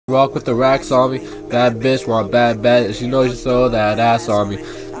Walk with the racks on me. Bad bitch want bad bad. She knows she throw that ass on me.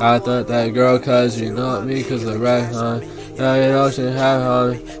 I thought that girl cause you know me cause the rack on me. Now you know she have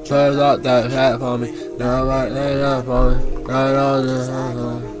on me. Put out that hat on me. Now I'm like they up on me.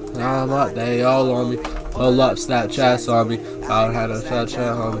 Now I'm out they all on me. Pull up Snapchats on me. I don't have no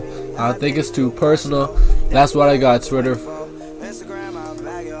Snapchat on me. I think it's too personal. That's what I got Twitter for.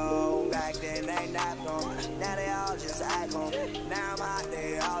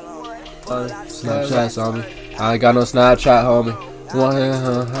 Snapchats on me. I ain't got no Snapchat, homie.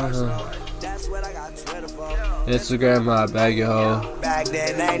 Instagram, my bag your hoe.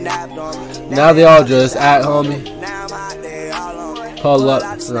 Now they all just act, homie. Pull up.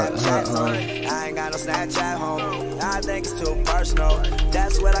 I ain't got no Snapchat, homie. I think it's too personal.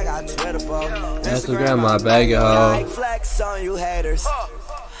 That's what I got Twitter for. Instagram, my bag your hoe. Flex on you haters.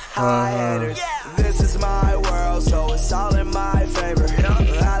 This is my world, so it's all in my favor.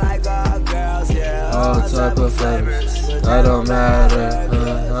 I like all girls, yeah, all type of flavors. That don't matter,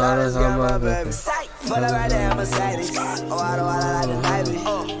 that's on my baby. But I ride that Mercedes. Oh, I don't like the Navy.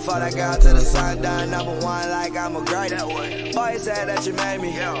 For that girl to the sun, done #1 like I'm a great. Boy, you said that you made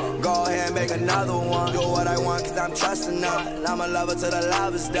me. Go ahead and make another one. Do what I want, cause I'm trusting her. And I'm a lover till the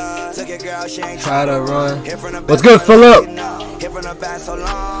love is done. Took your girl, she ain't try to run. What's good, Philip? Hit from the back so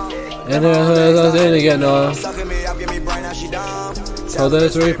long. And then I didn't get no. So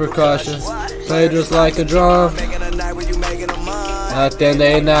there's repercussions. Play just like a drum. Back then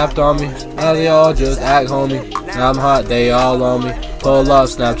they napped on me. Now they all just act homie. Now I'm hot, they all on me. Pull up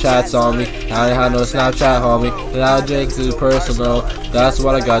Snapchats on me. I ain't had no Snapchat homie. And I just do personal. That's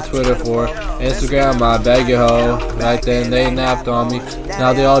what I got Twitter for. Instagram, I beg your hoe. Back then they napped on me.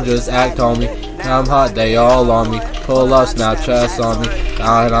 Now they all just act on me. Now I'm hot, they all on me. Pull up Snapchats on me.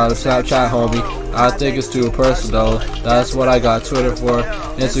 I ain't on Snapchat homie. I think it's too personal. That's what I got Twitter for.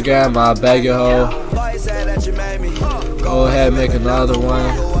 Instagram, I beg your hoe. Go ahead, make another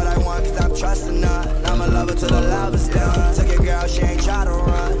one.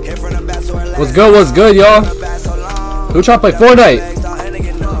 What's good, y'all? Who trying to play Fortnite?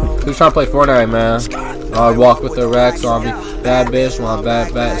 Who's trying to play Fortnite, man? I walk with the racks on me. Bad bitch want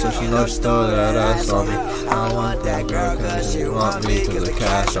bad back, so she knows she stole that ass on me. I want that girl cause she want me cause the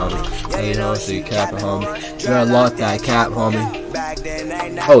cash on me. And you know she capping, homie. Better lock that cap, homie.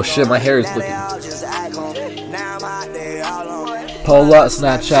 Oh shit, my hair is looking. Pull up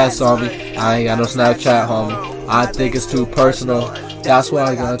Snapchats on me. I ain't got no Snapchat, homie. I think it's too personal. That's why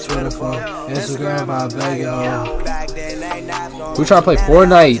I got Twitter for. Instagram, I beg y'all. Who trying to play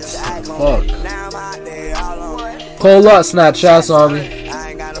Fortnite? Fuck. Pull up Snapchats on me.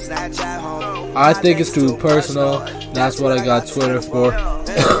 I think it's too personal. That's what I got Twitter for.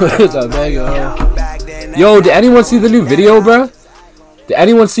 Yo, did anyone see the new video, bro? Did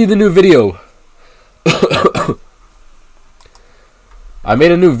anyone see the new video? I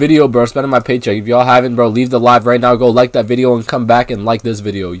made a new video, bro, spending my paycheck. If y'all haven't, bro, leave the live right now. Go like that video and come back and like this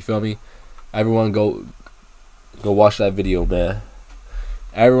video. You feel me? Everyone go watch that video, man.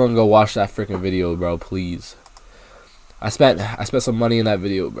 Everyone go watch that freaking video, bro, please. I spent some money in that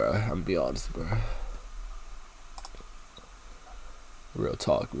video, bro. I'm gonna be honest, bro. Real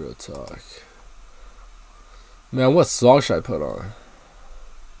talk, real talk. Man, what song should I put on?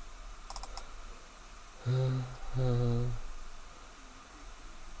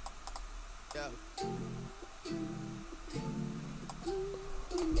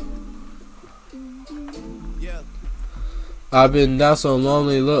 I've been down so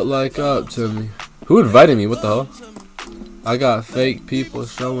lonely, look like up to me. Who invited me? What the hell? I got fake people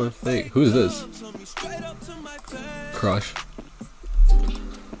showing fake. Who's this? Crush.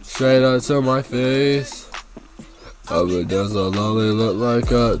 Straight up to my face. I've been down so lonely, look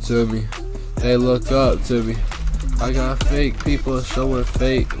like up to me. They look up to me. I got fake people showing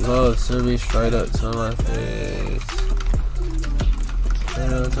fake love to me. Straight up to my face.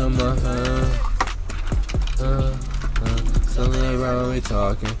 Straight up to my face. Something right when we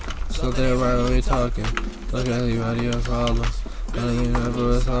talking. Something right when we talking. Look at anybody your problems.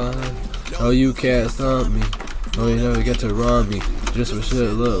 Oh, you can't stop me. Oh, you never get to rob me. Just for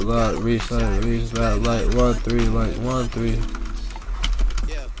shit look like reach back like 1-3, like 1-3.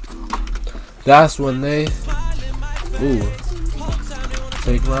 That's when they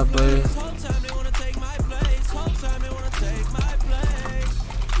take my place.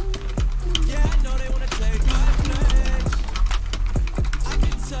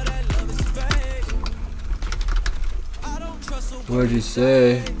 What'd you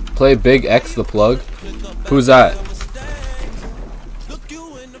say? Play Big X the plug? Who's that?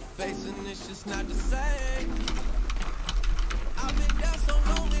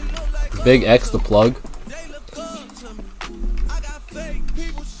 Big X the plug.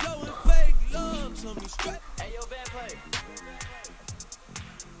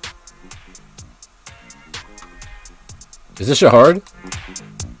 Is this shit hard?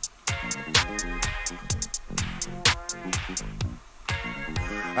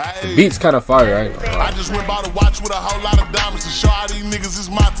 The beat's kind of fire, right? I just went by the watch with a whole lot of diamonds to show all these niggas it's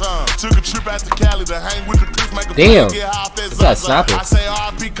my time. Took a trip out to Cali to hang with the Chris, make a damn. Get high off that That's snapping. I say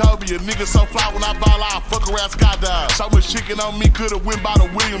R.I.P. Kobe, a nigga so fly when I ball out, fuck around skydive. So much chicken on me, could've went by the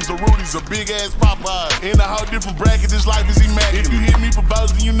Williams, the Rudy's, a big ass Popeye. In a whole different bracket, this life is immaculate. If you hit me for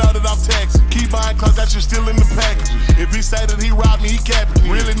boasting, you know that I'm taxing. Keep buying clothes, that shit still in the packages. If he say that he robbed me, he capping me.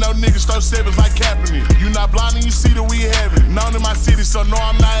 Really no niggas throw sevens like Kaepernick. You not blind and you see that we have it. Known in my city, so no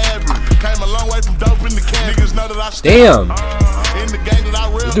I'm not average. Came a long way from dope in the can. Niggas know that I damn. In the gang that I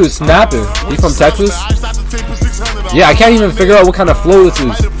real. This dude's snapping. He from Texas? Yeah, I can't even figure out what kind of flow this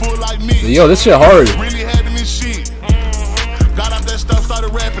is. Yo, this shit hard. Really having this shit. Got out that stuff, started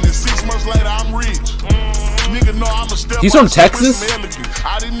rapping, and 6 months later I'm rich. Nigga know I'm a step. He's from Texas?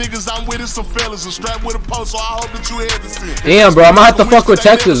 All these niggas I'm with is some fellas, and strapped with a post, so I hope that you have this shit. Damn, bro, I'm gonna have to fuck with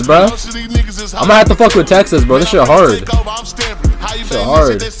Texas, bro. I'm gonna have to fuck with Texas, bro. This shit hard. Shit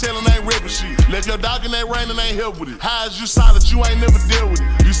hard. Let your dog in that rain and ain't help with it. High as you solid, you ain't never deal with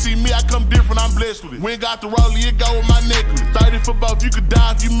it. You see me, I come different, I'm blessed with it. We ain't got the rollie, it go with my necklace. 30 for both, you could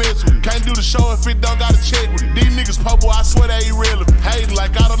die if you mess with it. Can't do the show if it don't got a check with it. These niggas popo, I swear they irrelevant. Hating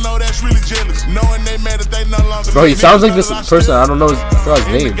like I don't know, that's really jealous. Knowing they mad that they no longer. Bro, he sounds like this person. I don't know his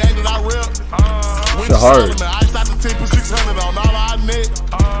name. Shit hard. I stopped the 10 for 600 on all our net.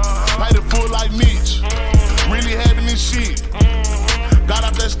 Paid it full like Mitch. Really having this shit. Got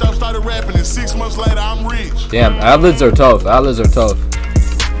out that stuff, started rapping, and 6 months later I'm rich. Damn, ad-libs are tough. Ad-libs are tough.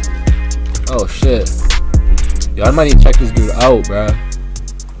 Oh shit. Yo, I might need to check this dude out, bruh.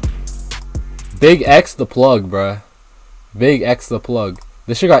 Big X the plug, bruh. Big X the plug.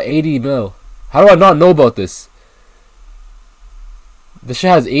 This shit got 80 mil. How do I not know about this? This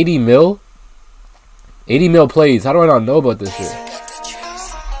shit has 80 mil? 80 mil plays. How do I not know about this shit?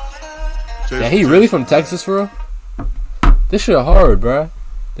 Yeah, he really from Texas, for real? This shit hard, bruh.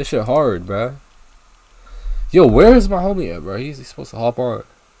 This shit hard, bruh. Yo, where is my homie at, bro? He's supposed to hop on.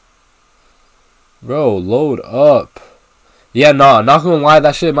 Bro, load up. Yeah, nah, not gonna lie,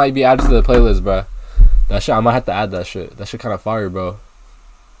 that shit might be added to the playlist, bruh. That shit, I might have to add that shit. That shit kind of fire, bro.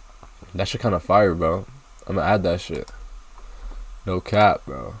 That shit kind of fire, bro. I'm gonna add that shit. No cap,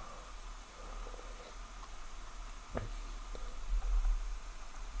 bro.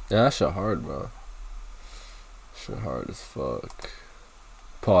 Yeah, that shit hard, bro. Shit hard as fuck.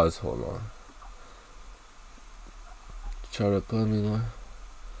 Pause, hold on. Try to put me on.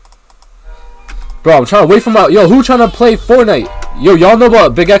 Bro, I'm trying to wait for my. Yo, who trying to play Fortnite? Yo, y'all know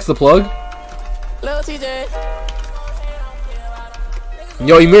about Big X the plug?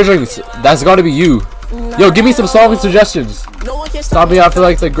 Yo, Emergings, that's gotta be you. Yo, give me some song suggestions. Stop me, I feel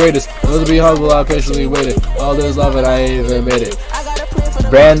like the greatest. Let's be humble, I patiently waited. All this love and I ain't even made it.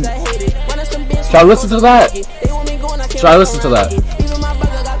 Brand. Should I listen to that? Should I listen to that?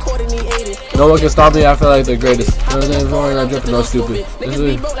 No one can stop me, I feel like the greatest. I'm dripping, no stupid. This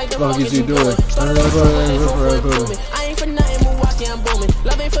is what is you doing? That's what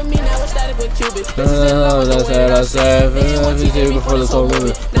I said. Before the soul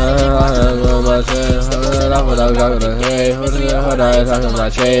movie.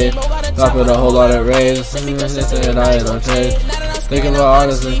 Top of the whole lot of rays. I ain't no change. Thinking about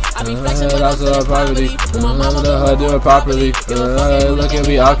honestly, that's our property. I do it properly. Look at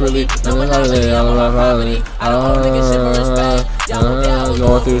me awkwardly.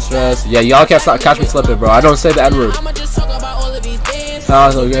 Going through stress. Yeah, y'all can't stop catch me slipping, bro. I don't say the N-word.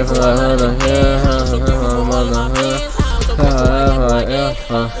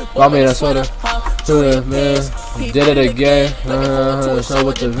 Bought me that sweater. Did it again. So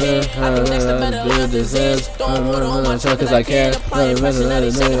with the man. Did this hands. Cause I can.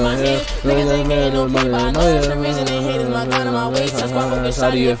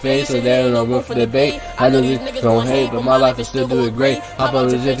 Out of your face. So there no room for debate. I really don't hate, but my life is still doing great. Hop on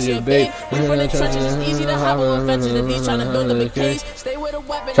the zip to your bait.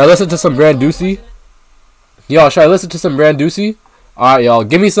 Should I listen to some Brand Doocy? Yo, should I listen to some Brand Doocy? Alright, y'all,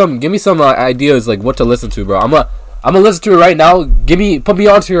 give me some ideas like what to listen to, bro. I'm gonna listen to it right now. Put me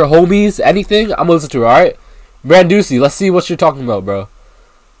on to your homies, anything. I'm gonna listen to it, alright? Brand Doocy, let's see what you're talking about, bro.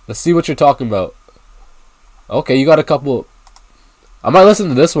 Let's see what you're talking about. Okay, you got a couple. I might listen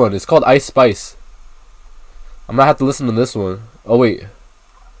to this one. It's called Ice Spice. I might have to listen to this one. Oh wait.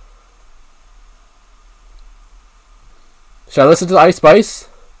 Should I listen to Ice Spice?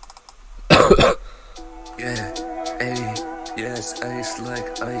 Yeah, ayy, yes, ice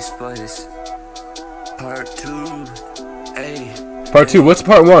like ice spice. Part 2, ayy. Part 2, what's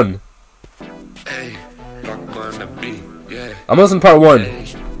part 1? Ayy, part 1 to be, yeah. I'm listening to part 1.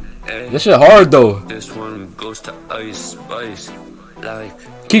 This shit hard though. This one goes to ice spice. Like,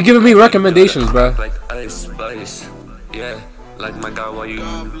 keep giving me recommendations, bro. Like ice spice, yeah. Like my guy, why you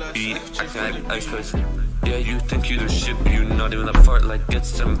be acting like ice spice? Yeah, you think you the shit, but you not even a part. Like, get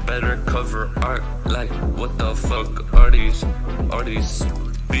some better cover art. Like, what the fuck are these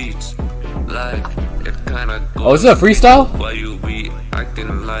beats? Like, it kinda goes. Oh, is it a freestyle? Why you be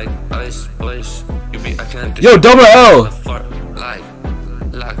acting like ice spice? You be acting like the yo, double L.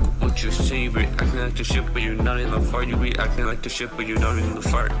 Like what you see, you be acting like the shit, but you're not in the fart. You be acting like the shit, but you're not in the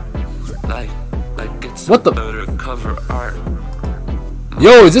fart. Like, get some what the better cover art.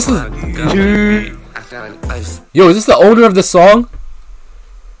 Yo, is this the yo, is this the owner of the song?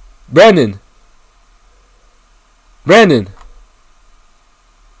 Brandon.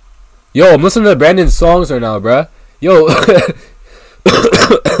 Yo, I'm listening to Brandon's songs right now, bruh. Yo.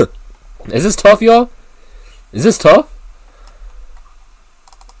 Is this tough, y'all? Is this tough?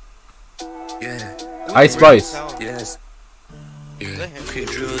 Yeah. Ice Spice. Yes. Yeah. Okay,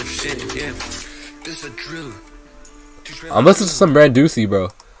 drill and shit. Yeah. This a drill. I'm listening to some Brand Doocy, bro.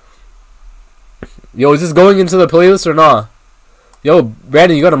 Yo, is this going into the playlist or not? Yo,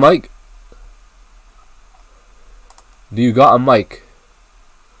 Brandon, you got a mic? Do you got a mic?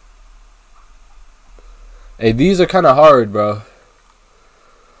 Hey, these are kind of hard, bro.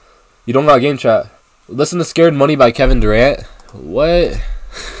 You don't got game chat. Listen to Scared Money by Kevin Durant. What?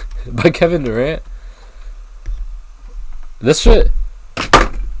 By Kevin Durant? This shit?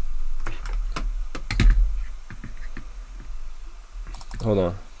 Hold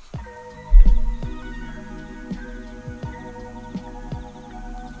on.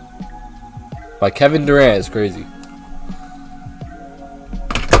 By Kevin Durant is crazy.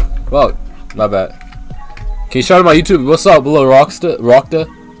 Well, my bad. Can you shout out my YouTube? What's up, little Rockta?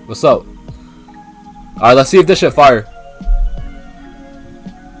 What's up? Alright, let's see if this shit fire.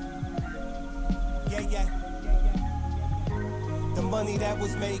 The money that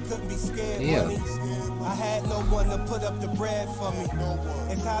was made couldn't be scared. Yeah. Money. I had no one to put up the bread for me.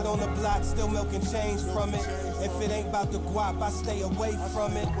 It's hot on the block, still milking change from it. If it ain't about the guap, I stay away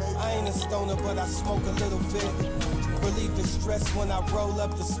from it. I ain't a stoner, but I smoke a little bit. Relieve the stress when I roll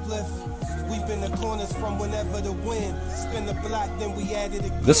up the spliff. We've been the corners from whenever the wind. Spin the block, then we added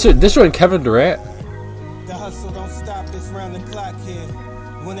again. This one Kevin Durant. The hustle don't stop, it's round the clock here.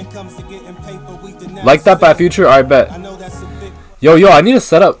 When it comes to getting paper, we deny. Like that by Future, I bet. I know that's a big. Yo, I need to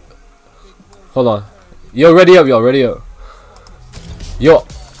set up. Hold on. Yo, ready up, y'all. Ready up. Yo,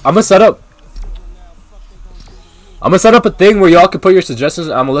 I'm gonna set up a thing where y'all can put your suggestions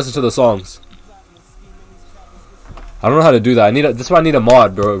and I'm gonna listen to the songs. I don't know how to do that. This is why I need a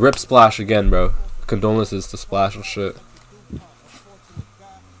mod, bro. Rip Splash again, bro. Condolences to Splash and shit.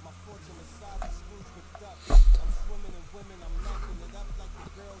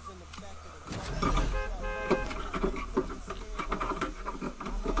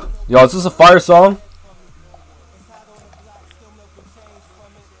 Yo, is this a fire song?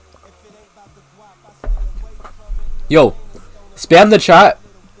 Yo, spam the chat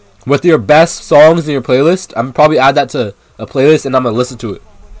with your best songs in your playlist. I'm probably add that to a playlist and I'm gonna listen to it.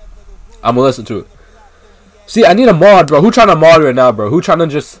 See, I need a mod, bro. Who trying to mod right now, bro? Who trying to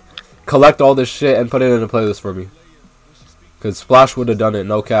just collect all this shit and put it in a playlist for me? Cause Splash would have done it,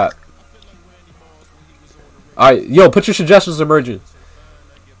 no cap. Alright, yo, put your suggestions emerging.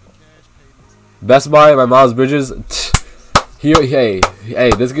 Best Buy by Miles Bridges. Hey,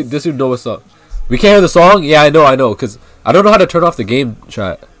 this dude know what's up. We can't hear the song? Yeah, I know, cause I don't know how to turn off the game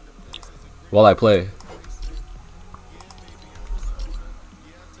chat while I play.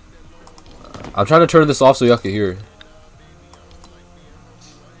 I'm trying to turn this off so y'all can hear.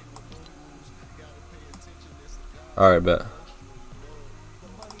 Alright, bet.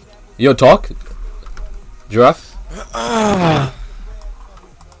 Yo, talk. Giraffe.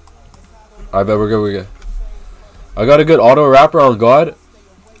 Alright, bet we're good. I got a good auto rapper on God.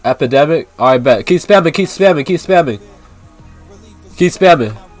 Epidemic. Alright, bet. Keep spamming.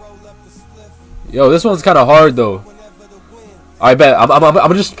 Yo, this one's kind of hard though. I bet. I'm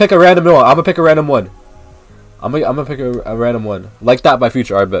gonna just pick a random one. I'm gonna pick a random one. I'm gonna pick a random one. Like that by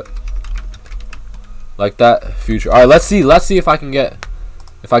Future. I bet. Like that, Future. All right, let's see if I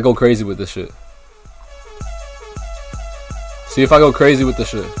go crazy with this shit. See if I go crazy with this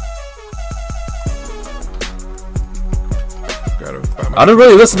shit. I don't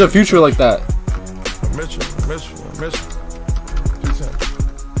really listen to Future like that.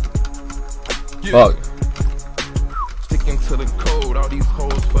 Fuck. Sticking to the code, all these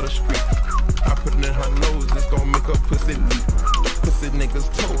hoes for the street. I put it in her nose, it's gonna make her pussy leak. Pussy niggas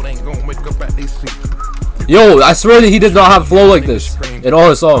told ain't gonna wake up at they sleep. Yo, I swear that he does not have flow like this in all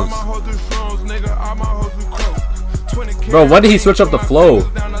his songs. Bro, when did he switch up the flow?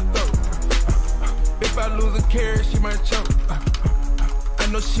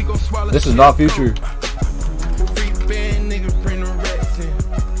 This is not Future.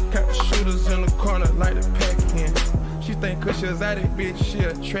 She think cause she's at it, bitch, she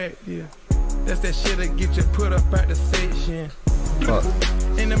attractive. That's that shit that get you put up at the section.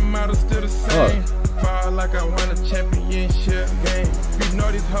 And the model still the same. Ball like I won a championship game. You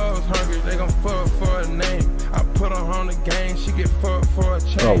know these hoes hungry, they gon' fuck for a name. I put her on the game, she get fucked for a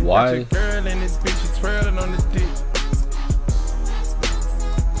chain. Bro, why? Got your girl in this bitch, she twirling on the dick.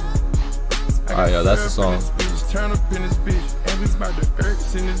 Alright, yo, that's the song. Turn up in this bitch, and we bout to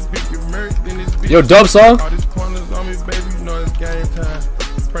irks in this bitch, get murked in this bitch. Yo, dub song? All these pointers on me, baby, you know it's game time.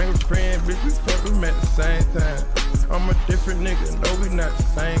 Bring a friend, bitch, we fuck them at the same time. I'm a different nigga, no, we not the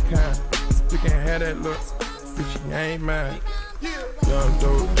same kind. We can have that look, bitch, you ain't mine.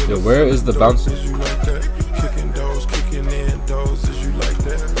 Yo, where is the bouncer? You like that? Kicking doors, kicking in doors, is you like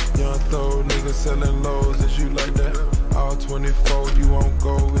that? Young throw niggas selling lows, is you like that? All 24, you won't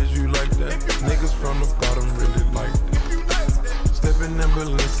go, is you like that? Niggas from the bottom really like that. Stepping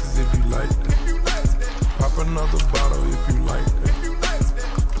ambulances if you like that. Pop another bottle if you like that.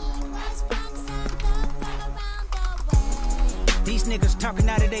 These niggas talking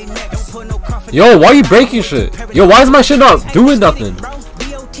out of their neck, don't put no confidence. Yo, why are you breaking shit? Yo, why is my shit not doing nothing?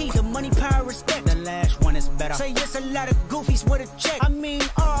 The money, power, respect. The last one is better. Say yes, a lot of goofies with a check. I mean,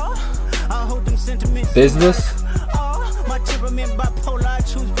 I hold them sentiments. Business? My temperament bipolar, I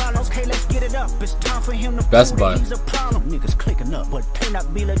choose violence. Okay, let's get it up. It's time for him to Best Buy. He's a problem. Niggas clicking up, but pay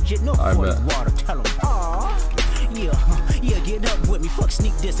not be legit. No I for bet. water. Tell him. Yeah, get up with me. Fuck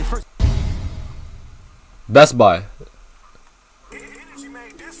sneak this and first. Best Buy.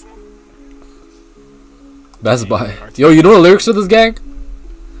 Best Buy. Yo, you know the lyrics to this, gang?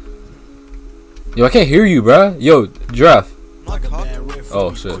 Yo, I can't hear you, bruh. Yo, Giraffe.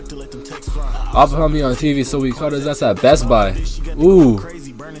 Oh, shit. Op on me on TV, so we caught his ass at Best Buy. Ooh.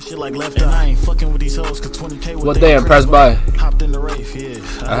 What day I'm pressed by?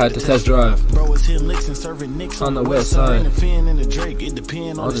 I had to test drive. On the west side.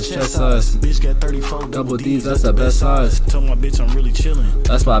 On his chest size. Double D's, that's the best size.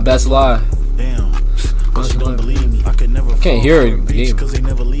 That's my best lie. I can't hear it in the game.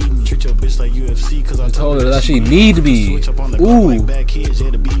 I told her that she need me. Ooh.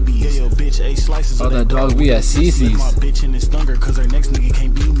 All that dog we at CC's.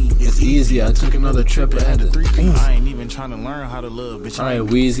 It's easy, I took another trip ahead of. I ain't even trying to learn how to love, bitch. I ain't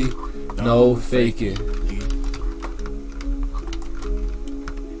wheezy, no faking.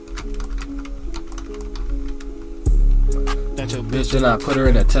 Bitch, then I put her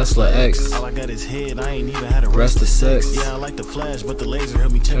in a Tesla X. All I got is head, I ain't even had a rest of sex. Yeah, I like the flash, but the laser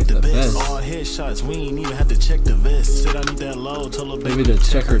helped me check the vest. All headshots, we ain't even had to check the vest. Said I need that low, told her baby to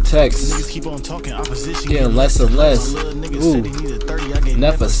check her text. Niggas keep on talking, opposition getting less and less. Ooh,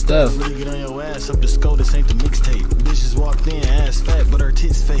 Neff a Steph. Really get on your ass up the skull, this ain't the mixtape. Bitches walked in, ass fat, but her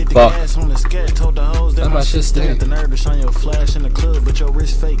tits fake. Hit the gas on the scat, told the hoes that my shit stink. The nerve to shine your flash in the club, but your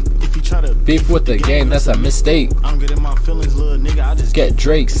wrist fake. If you try to beef with the game, that's a mistake. I'm getting my feelings, little nigga, I just get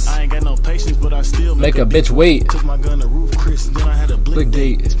Drakes. I ain't got no patience, but I still make a bitch wait. Took my gun to Roof Chris, then I had a blick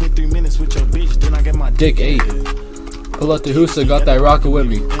date. Spent 3 minutes with your bitch, then I got my dick ate. Pull up to Hoosa, got that rocket with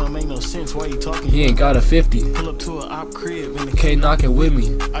me. It don't make no sense, why you talking? He ain't got a 50. Pull up to a op crib and K knocking with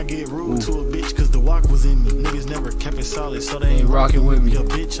me. I get rude to a bitch cause the walk was in me. Niggas never kept it solid, so they ain't rocking with me. Your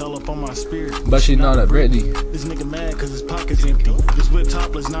bitch all up on my spirit, but she not a Britney. This nigga mad cause his pocket's empty. This whip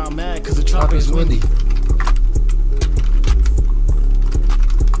topless, now I'm mad cause the trop is windy.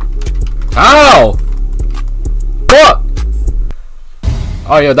 Ow! Fuck!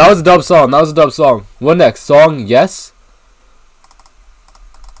 Oh yeah, that was a dub song. That was a dub song. What next? Song Yes?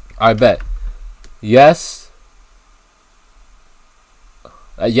 I bet. Yes.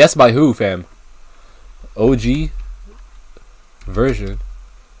 Yes by who, fam? OG version.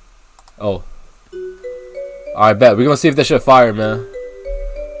 Oh. I bet. We're gonna see if this shit fire, man.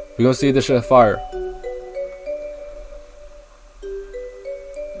 We're gonna see if this shit fire.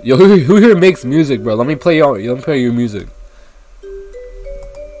 Yo, who here makes music, bro? Let me play your music.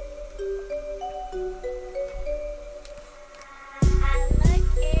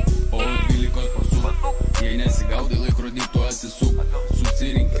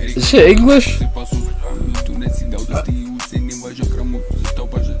 Is shit English?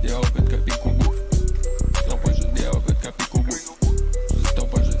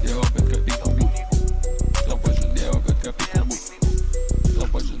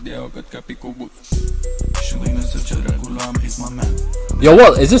 Yo,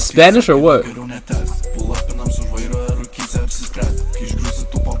 what? Is this Spanish or what?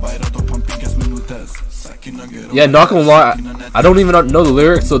 Yeah, not gonna lie, I don't even know the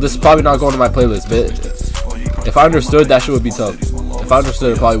lyrics, so this is probably not going to my playlist, but if I understood, that shit would be tough. If I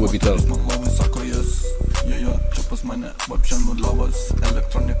understood, it probably would be tough.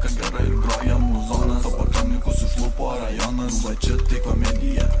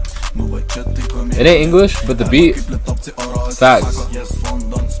 It ain't English, but the beat, facts.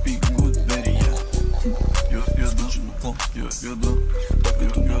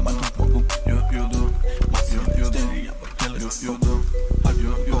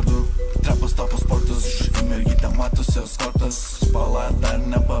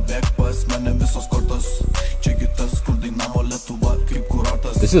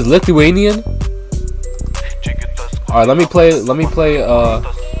 This is Lithuanian? Alright, let me play,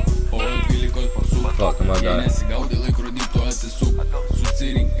 fuck, oh my god.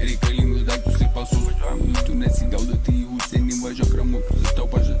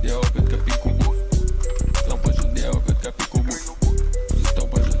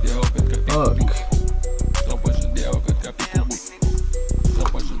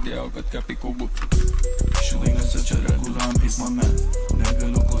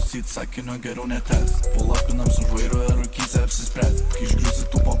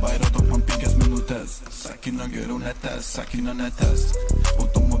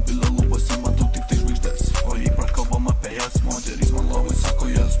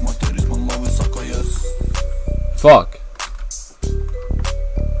 Fuck.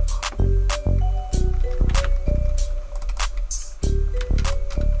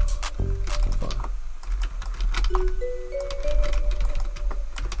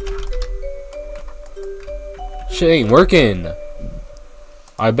 Shit ain't working.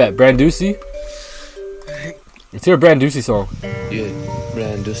 I bet. Brandusi? Let's hear a Brandusi song. Yeah,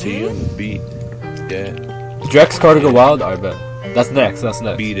 Brandusi on the beat. Yeah. Drex Carter Go Wild? I bet. That's next. That's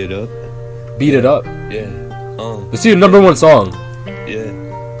next. Beat it up. Beat it up. Yeah. Let's see your #1 song. Yeah.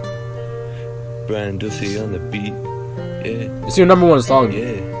 Brandusi on the beat. Yeah. Let's see your #1 song.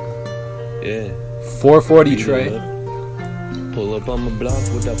 Yeah. Yeah. 440 Trey. Pull up on my block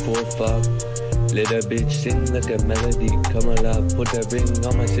with that 4-5. Let that bitch sing like a melody. Come alive. Put that ring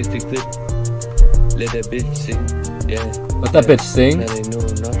on my 60 clip. Let that bitch sing. Yeah. Let that bitch sing?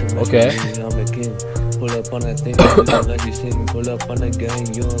 Okay. I'm a king. Pull up on that thing, like you sing. Pull up on that gang,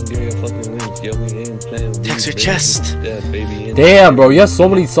 you don't get your fucking wings. Yo, we ain't playing. Text your chest. Yeah, baby. Damn, bro, you have so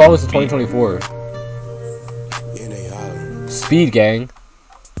many songs in 2024. Speed gang.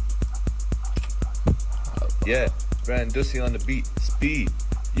 Yeah, Brandusi on the beat. Speed.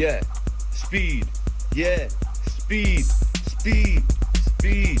 Yeah. Speed. Yeah. Speed. Speed.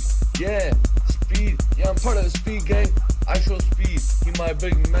 Speed. Yeah. Speed. Yeah, I'm part of the speed gang. I show speed. He my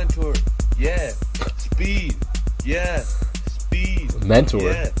big mentor. Yeah, speed. Yeah, speed. Mentor.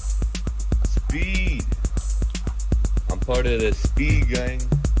 Yeah, speed. I'm part of the speed gang.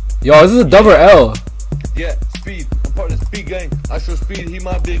 Yo, this is a double L. Yeah, speed. I'm part of the speed gang. I show speed. He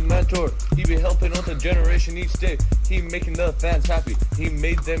my big mentor. He be helping out the generation each day. He making the fans happy. He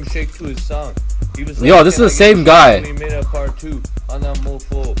made them shake to his song. He was like, yo, this is the same guy. We made a part 2 on that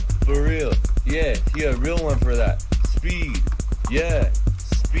mofo. For real. Yeah, he a real one for that. Speed. Yeah,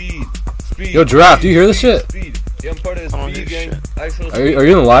 speed. Speed. Yo, Giraffe, do you hear this shit? Speed. Yeah, I'm part of the speed gang. I show are you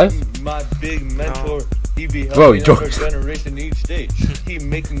in the live? My big mentor. No. He be bro, helping our generation each day. He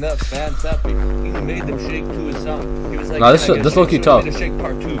making that fans happy. He made them shake to his song. He was like, nah, this look tough. Shake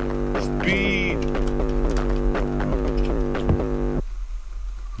part 2. Speed.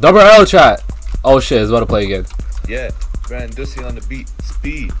 Double L chat. Oh shit, it's about to play again. Yeah, Brandusi on the beat.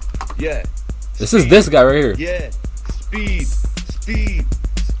 Speed. Yeah. This is this guy right here. Yeah. Speed. Speed.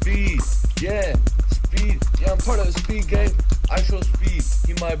 Speed. Yeah. Speed. Yeah, I'm part of the speed gang. I show speed.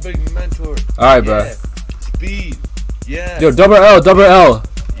 He my big mentor. Alright, bro. Yeah. Speed. Yeah. Yo, double L.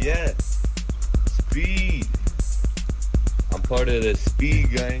 Yeah. Speed. I'm part of the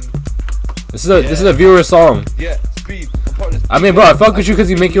speed gang. This is a viewer song. Yeah. Speed. I'm part of the speed I mean, bro, I gang. fuck with you because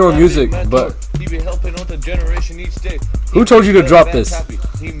you make your own music, but he be helping out the generation each day. who told you to drop this? Happy.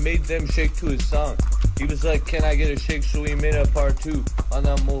 He made them shake to his song. He was like, can I get a shake? So he made a part 2 on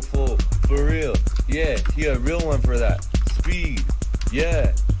that mofo. For real. Yeah, he a real one for that. Speed.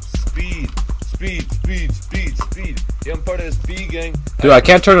 Yeah. Speed. Speed. Speed. Speed. Speed. Yeah, I'm part of the speed gang. Dude, I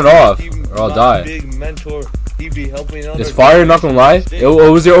can't turn it off or I'll die. Big mentor. He be helping out. It's fire, not gonna lie. It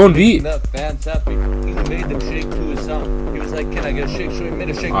was your own beat. Fans happy. He made them shake to his song. He was like, can I get a shake? So he made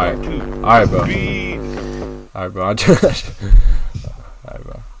a shake part 2. Alright, bro. Speed. Alright, bro. Alright,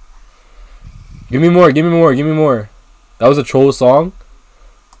 bro. Give me more. That was a troll song.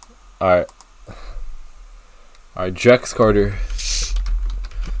 Alright. Alright, Drex Carter.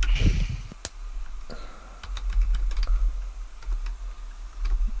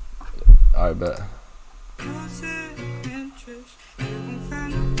 Alright, bet.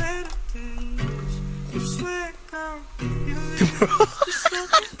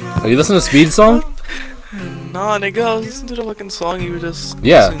 Are you listening to Speed song? Nah, nigga, I was listening to the fucking song you were just.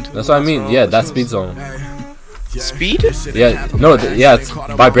 Yeah, that's what I mean. Yeah, that's Speed song. Speed? Yeah, no, yeah, it's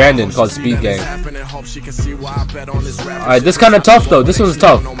by Brandon called Speed Gang. Alright, this kind of tough though. This one's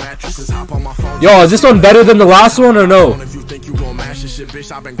tough. Yo, is this one better than the last one or no?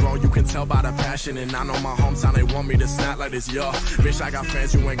 Bitch, I've been grown, you can tell by the passion. And I know my hometown, they want me to snap like this, yeah. Bitch, I got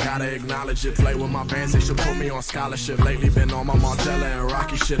fans, you ain't gotta acknowledge it. Play with my bands, they should put me on scholarship. Lately been on my Margiela and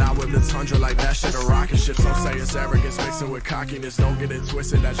Rocky shit. I whip the Tundra like that shit, a rocket ship. Some say it's arrogance mixing with cockiness. Don't get it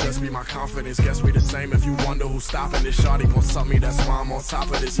twisted, that just be my confidence. Guess we the same if you wonder who's stopping this. Shawty gon' suck me, that's why I'm on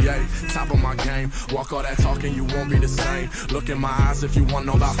top of this, yay. Top of my game, walk all that talking, you won't be the same. Look in my eyes if you want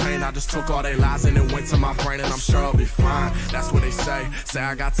to know about pain. I just took all they lies and it went to my brain, and I'm sure I'll be fine. That's what they say. Say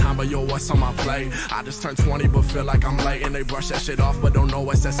I got time, but yo, what's on my plate? I just turned 20, but feel like I'm late. And they brush that shit off, but don't know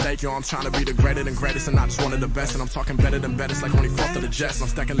what's at stake. Yo, I'm trying to be the greatest and greatest, and not just one of the best. And I'm talking better than better, it's like when he fought to the Jets. I'm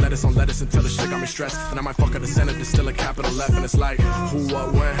stacking lettuce on lettuce until the shit got me stressed. And I might fuck at the center, there's still a capital left. And it's like, who,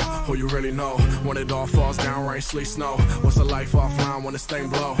 what, when, who you really know? When it all falls down, rain, sleet, snow. What's a life offline when this thing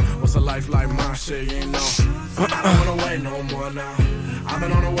blow? What's a life like my shit, you ain't know? I don't wanna wait no more now. I've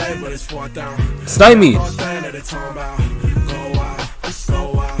been on the way, but it's 4th down. Snipe me. Go out,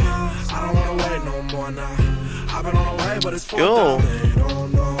 go out. I don't wanna wait no more now. I've been on the way, but it's 4th down. They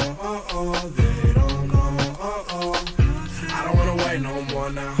don't know, they don't know, I don't wanna wait no more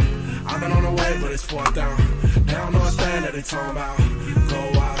now. I've been on the way, but it's 4th down. They don't know a thing that they talking about.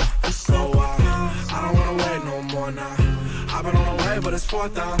 Go out, go out. I don't wanna wait no more now. I've been on the way, but it's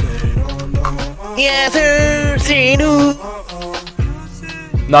 4th down. They don't know. Yes, sir. See you.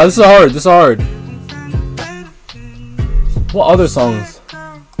 Nah, this is hard. This is hard. What other songs?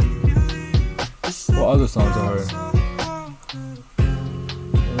 What other songs are hard?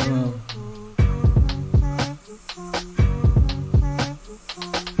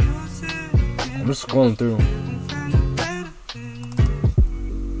 I'm just scrolling through.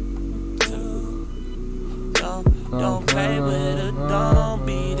 Don't play with it, don't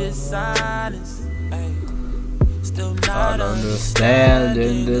be dishonest. Still not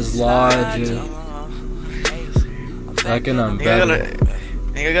understanding this logic. Reckon I'm better.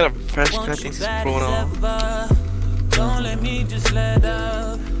 I got a fresh cut, things is thrown off.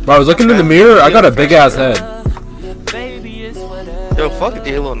 Bro, I was looking in the mirror, I got a big ass head. Yo, fuck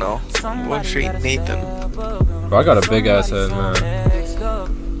Dalo now. One straight Nathan. Bro, I got a big ass head, man.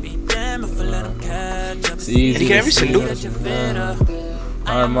 It's easy to see.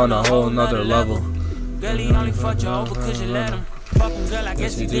 I'm on a whole nother level.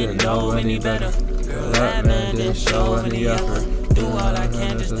 Guess you didn't know any better. Girl, that man didn't show any effort. Do all I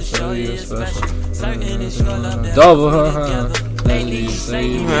can just to show you it's special. Certain it's your love that double,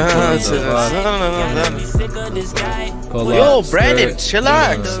 yo, Brandon,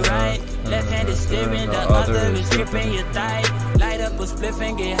 chillax. Left hand is steering, the other is gripping your thigh. Light up a spliff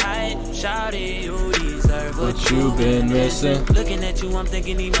and get high. Shout it, you deserve what you've been missing. Looking at you, I'm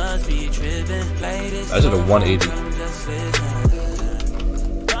thinking he must be tripping. I did a 180.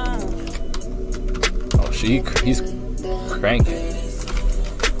 Oh, he's cranking.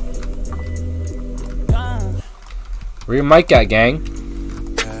 Where your mic at, gang?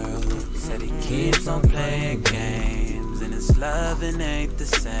 Said he keeps on playing games, and his loving ain't the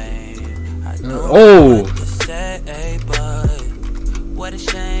same. I know what to say, but what a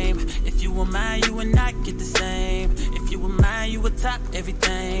shame. If you were mine, you would not get the same. If you were mine, you would top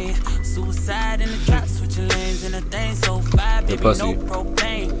everything. Suicide in the drop, switching lanes in a thing. So fire, baby, no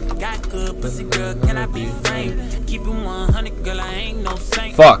propane. Got good pussy, girl, can I be framed? Keep it 100, girl, I ain't no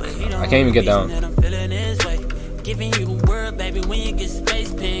saint. Fuck, I can't even get down. Giving you the word, baby, when you get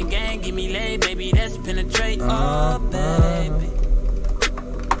space pen gang, give me lay, baby, that's penetrate. Oh, baby.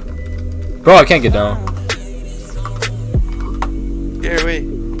 Bro, I can't get down. Here, wait,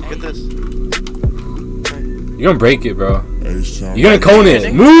 get this. You're gonna break it, bro. You're gonna cone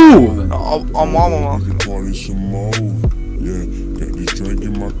it. Move! I'm on.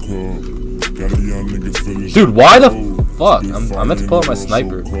 Dude, why the fuck? I'm meant to pull up my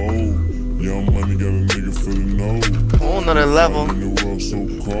sniper. Oh, another level.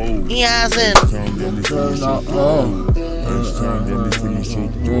 He hasn't.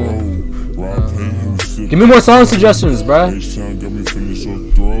 Give me more song suggestions, bruh.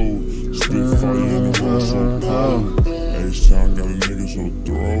 Give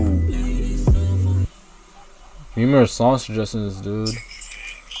me more song suggestions, dude.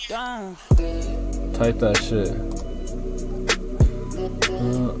 Type that shit.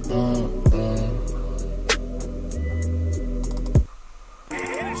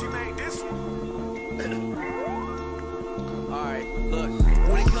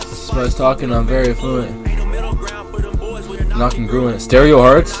 This is what's talking, I'm very fluent. Not congruent. Stereo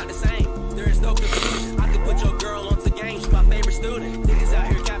Hearts?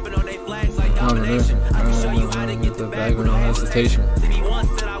 The bag with no hesitation.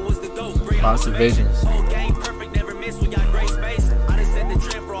 Observations.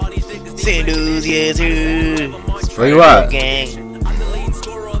 Where you at?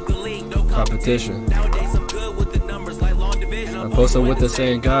 Competition. I'm posted with the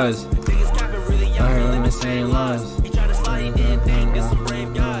same guys. I heard them saying lies.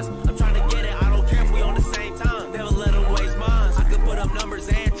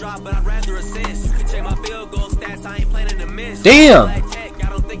 Damn!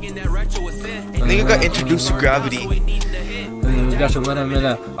 Nigga got introduced to gravity. We got to let him in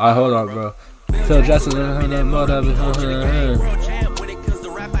that. Alright, hold on, bro. Phil Jackson,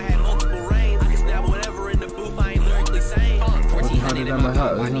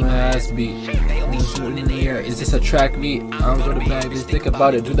 is this a track meet? I'm gonna bag this. Think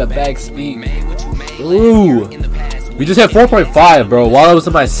about it. Do the bag speed. Ooh, we just hit 4.5, bro. While I was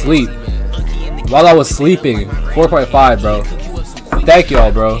in my sleep. While I was sleeping, 4.5, bro. Thank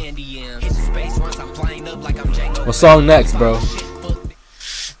y'all, bro. What song next, bro?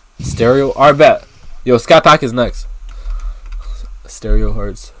 Stereo? I bet. Yo, Scat Pack is next. Stereo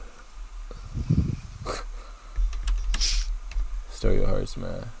Hearts. Stereo Hearts,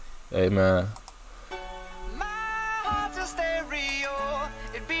 man. Hey, man.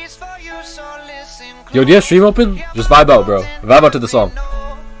 Yo, do you have stream open? Just vibe out, bro. Vibe out to the song.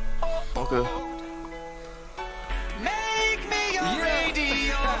 Okay.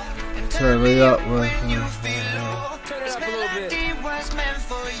 Turn me up, man. Turn it up a little bit.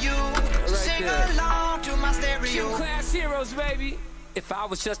 Class heroes, baby. If I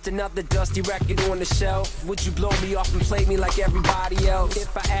was just another dusty record on the shelf, would you blow me off and play me like everybody else?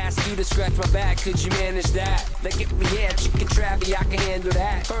 If I asked you to scratch my back, could you manage that? Like if we had chicken trappy, I can handle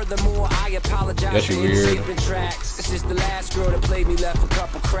that. Furthermore, I apologize for any skipping tracks. It's just the last girl that played me left a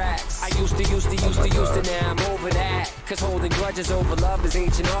couple cracks. I used to, now I'm over that. Cause holding grudges over love is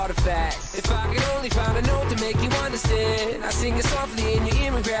ancient artifacts. If I could only find a note to make you understand, I sing it softly in your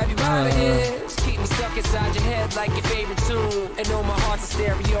ear and grab you by the hands. Keep me stuck inside your head like your favorite tune. And know my heart's a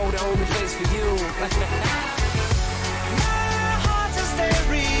stereo, the only place for you. My heart's a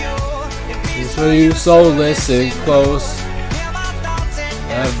stereo. It's for you, so listen close.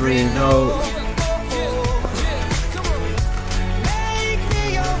 Every note.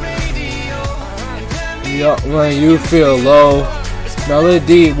 When you feel low,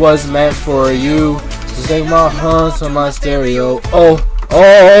 melody was meant for you. Just take my hands on my stereo. Oh,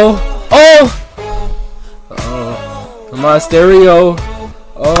 oh, oh, oh. My stereo.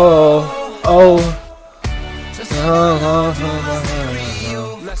 Oh, oh.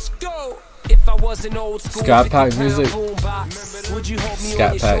 Let's go. If I was an old school Scat Pack music. Would you hold me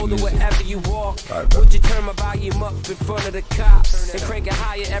Scat on your Pack shoulder music. wherever you walk? Right, Would you turn my volume up in front of the cops and crank it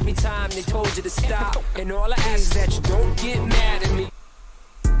higher every time they told you to stop? And all I ask is that you don't get mad at me.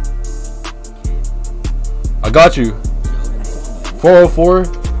 I got you. 404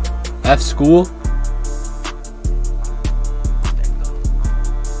 F school.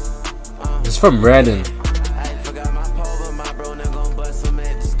 It's from Brandon.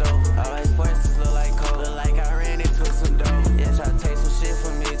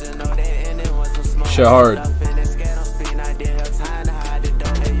 Shit hard.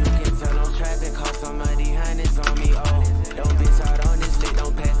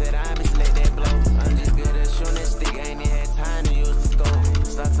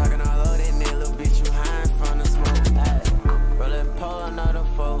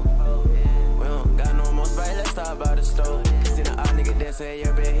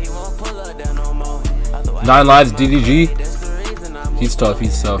 Nine Lives DDG. He's tough,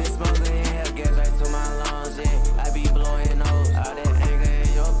 he's tough.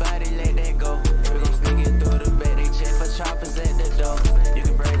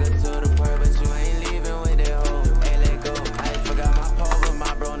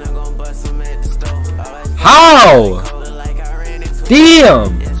 How?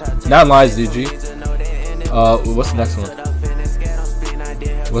 Damn! Nine Lives DG. What's the next one?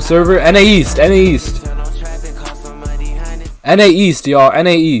 What server? NA East, NA East. NA East, y'all.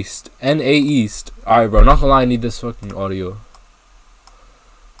 NA East. NA East. Alright, bro. Not gonna lie, I need this fucking audio.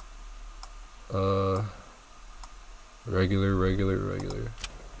 Regular.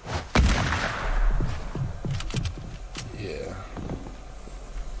 Yeah.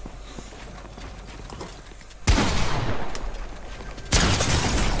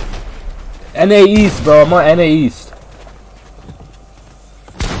 NA East, bro. I'm on NA East.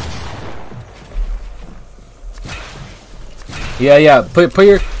 Yeah. Put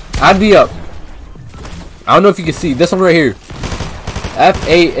your I'd be up. I don't know if you can see this one right here.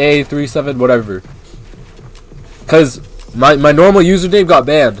 F8A37 whatever. Cause my normal username got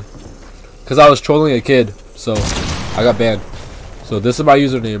banned. Cause I was trolling a kid, so I got banned. So this is my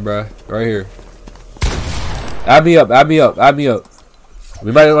username, bro. Right here. Add me up.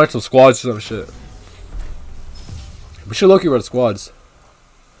 We might run some squads or some shit. We should low-key run squads.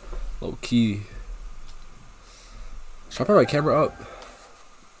 Low-key. Should I put my camera up?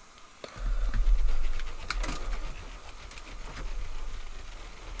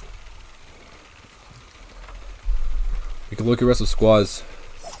 We can look at rest of squads.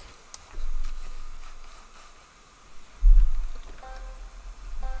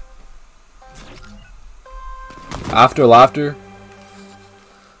 After laughter.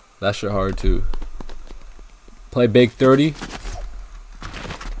 That shit hard too. Play Big 30.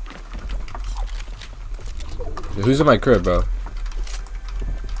 Dude, who's in my crib, bro?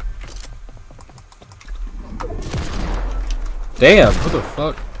 Damn, what the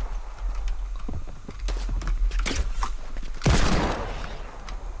fuck?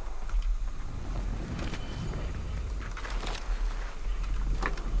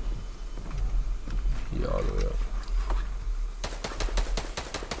 Yeah, all the way up.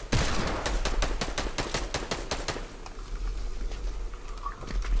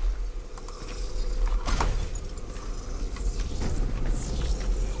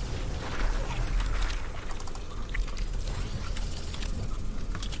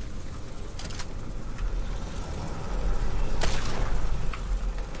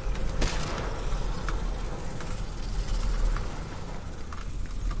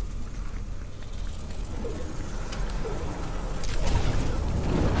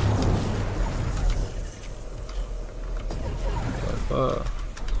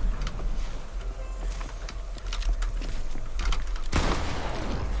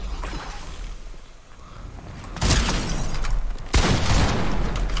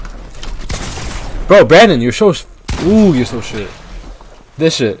 Bro, Brandon, you're so you're so shit.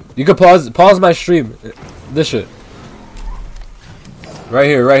 This shit. You could pause my stream. This shit. Right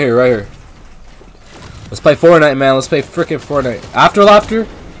here. Let's play Fortnite, man. Let's play freaking Fortnite. After laughter?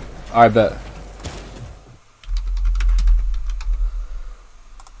 Alright, bet.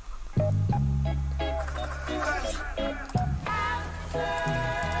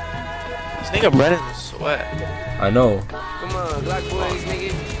 This nigga Brandon is sweat. I know. Come on, Glock boys,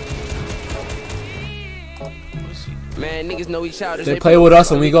 nigga. Man, niggas know each other. They play with us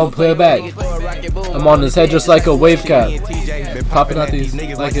and we gon' play back. I'm on his head just like a wave cap. Popping out these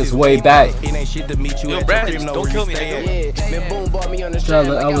like it's way back. Yo, Brandon, don't kill me, nigga.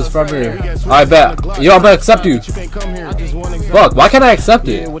 I was from here. I bet. Yo, I'm gonna accept you. Fuck, why can't I accept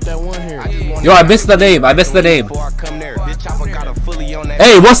it? Yo, I missed the name.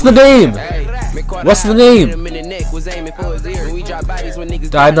 Hey, what's the name? What's the name?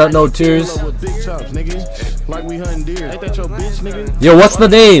 Die not no tears. Yo, what's the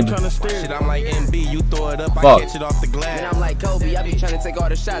name? Fuck.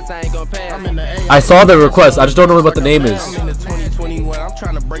 I saw the request. I just don't know what the name is.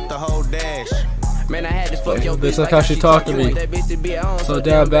 Man, I had to fuck your bitch like how she talked to me. So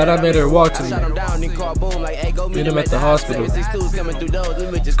damn bad I made her walk to me. Meet him at the hospital.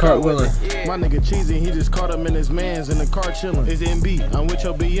 Cartwheeling. My nigga cheesy, he just caught him in his mans in the car chilling. It's MB, I'm with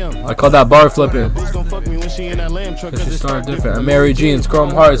your BM. I call that bar flipping. Bitch gon' fuck me when she in that lamb truck. She started different. I'm Mary Jeans,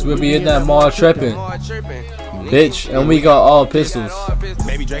 Chrome Hearts. We'll be in that mall tripping. Bitch, and we got all pistols.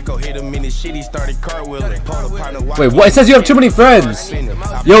 Baby Draco hit him in his shit, he started cartwheeling. Wait, what? It says you have too many friends.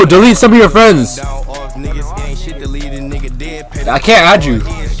 Yo, delete some of your friends. I can't add you.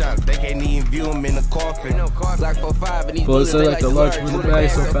 Well, it said like the large with the bag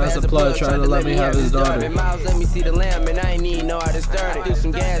so fast applied, trying to let me have his daughter. That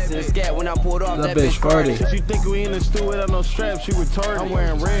bitch farted. You think we in the stew without no straps, you retarded. I'm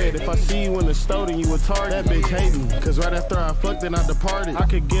wearing red. If I see you in the store, then you a target. That bitch hating. Cause right after I fucked, then I departed. I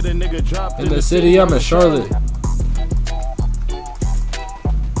could get a nigga dropped in the city. I'm in Charlotte.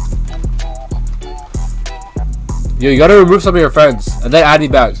 Yo, you gotta remove some of your friends and then add me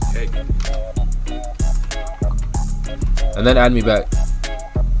back. And then add me back.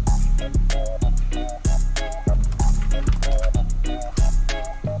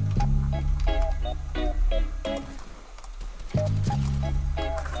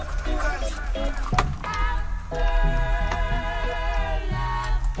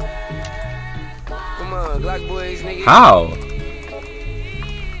 How?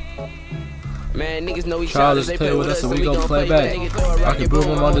 Man, niggas know each Child other. is They play with us, so we gon' play back. I can boom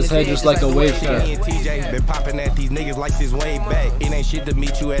boom him on his head just like a wave cat. Been popping at these niggas like this way back. It ain't shit to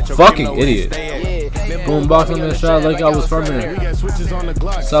meet you at your Fucking idiot. Boom box on the shot like I was from here.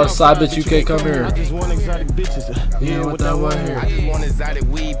 Southside, bitch, you can't come here. Yeah, what that one here? I just want exotic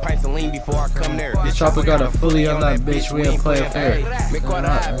weed, pints of lean before I come there. This chopper got a fully on that bitch, we ain't playing fair.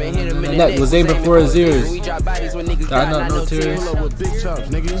 The neck was aiming for his ears. Got not no tears.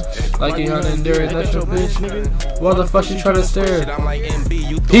 Like he hunting during that your bitch. What the fuck she trying to stare?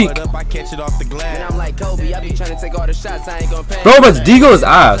 Peek. Bro, but Digo's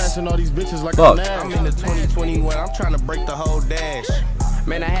ass. Fuck. I'm in the 2021, I'm trying to break the whole dash.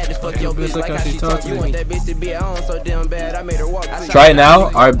 Man, I had to fuck your bitch like how she talk. You want that bitch to be at home so damn bad. I made her walk. Try it now.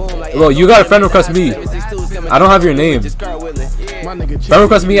 Alright. Well, you got a friend request me. I don't have your name. Friend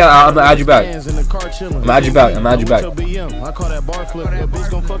request me. I'm gonna add you back. I'm gonna add you back. I'm gonna add you back.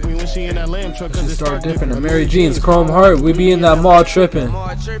 She start different. Mary Jean's Chrome Heart. We be in that mall tripping.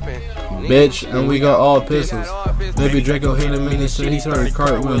 Bitch, and we got all pistols. Baby Draco hit him in the shit. He started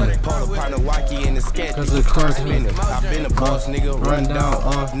cartwheeling. Cause the car's run down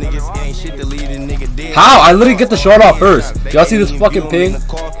off. How? I literally get the shot off first. Y'all see this fucking ping?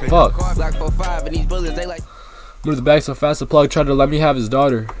 Fuck. Move the bag so fast the plug tried to let me have his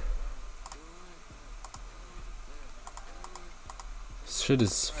daughter. Shit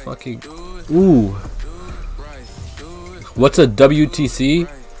is fucking. Ooh. What's a WTC?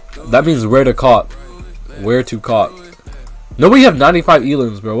 That means where to cop. Where to cop. Nobody have 95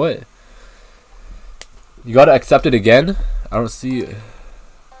 elims, bro. What? You gotta accept it again? I don't see it.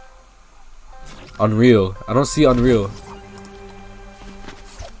 Unreal. I don't see Unreal.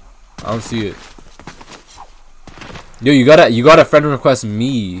 I don't see it. Yo, you gotta friend request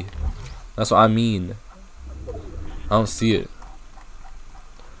me. That's what I mean. I don't see it.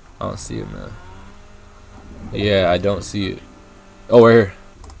 I don't see it, man. Yeah, I don't see it. Oh, we're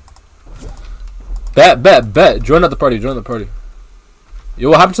here. Bet. Join at the party. Join the party. Yo,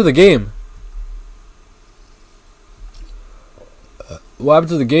 what happened to the game? What happened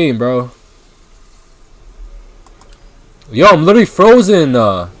to the game, bro? Yo, I'm literally frozen.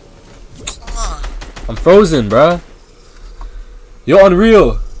 I'm frozen, bruh. Yo,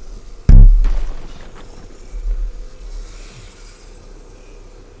 Unreal.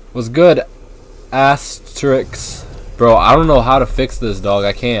 What's good, Asterix? Bro, I don't know how to fix this, dog.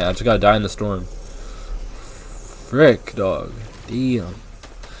 I can't. I just gotta die in the storm. Frick, dog. Damn.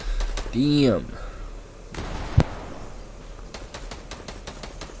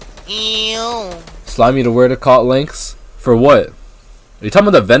 Ew. Slide me to where to call links? For what? Are you talking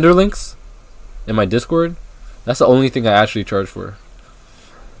about the vendor links? In my Discord? That's the only thing I actually charge for.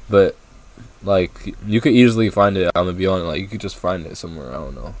 But, like, you could easily find it. I'm gonna be honest. Like, you could just find it somewhere. I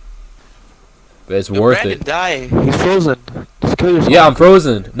don't know. But it's worth Brandon it. Die. He's frozen. Just kill yourself. Yeah, I'm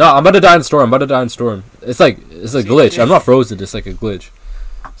frozen. No, I'm about to die in storm. It's like, it's a glitch. I'm not frozen. It's like a glitch.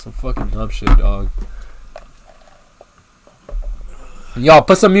 Some fucking dumb shit, dog. Y'all,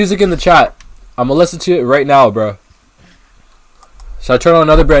 put some music in the chat. I'm gonna listen to it right now, bro. Should I turn on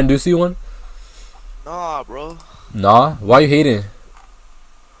another Brandusi one? Nah, bro. Nah? Why you hating?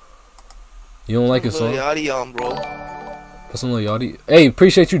 You don't like a song? Yachty on, bro. Put some Lil Yachty. Hey,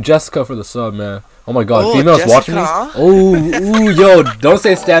 appreciate you, Jessica, for the sub, man. Oh my god, Oh, females Jessica, watching me? huh? Ooh, yo, don't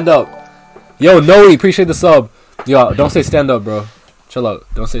say stand up. Yo, Noe, appreciate the sub. Yo, don't say stand up, bro. Chill out.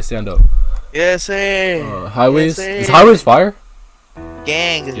 Don't say stand up. Yes, sir. Highways? Yes, sir. Is Highways fire?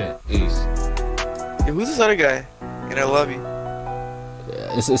 Gang. Yeah, Ace. Hey, who's this other guy? And I love you.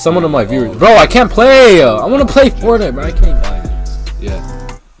 It's someone of my viewers. Bro, I can't play. I want to play Fortnite, but I can't find it.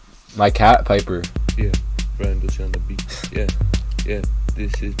 Yeah. My cat, Piper. Yeah. Brandusi on the beat. Yeah.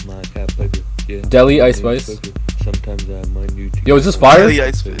 This is my cat, Piper. Yeah. Deli Ice Spice. Sometimes I mind you too. Yo, is this fire? Deli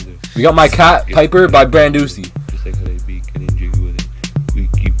Ice Spice. We got My Cat, Piper by Brandusi. Just like how they be getting jiggy with it. We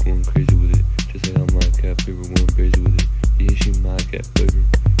keep going crazy with it. Just like how my cat, Piper, going crazy with it. Yeah, she my cat, Piper.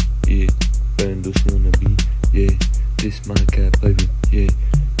 Yeah. Brandusi on the beat. Yeah. This my cat, Piper. Yeah.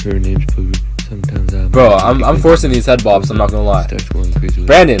 Her name's Piper. Sometimes I. Bro, I'm forcing these head bobs. I'm not gonna lie.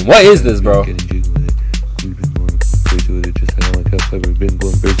 Brandon, what is this, bro? Getting jiggy with it. We've been going crazy with it. Just like how my cat, Piper. Been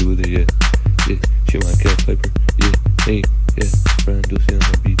going crazy with it. Yeah. She my cat, Piper. Yeah. Hey. Yeah. Brandusi on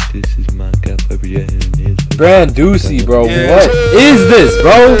the beat. This is my cat, Piper. Yeah. Her name's Piper. Brandusi, bro. Yeah. What is this,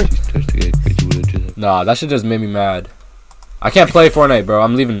 bro? She's touched to get crazy with it. Just like Nah, that shit just made me mad. I can't play Fortnite, bro.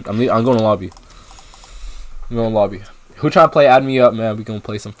 I'm leaving. I'm going to lobby. I'm going to lobby. Who trying to play? Add me up, man. We gonna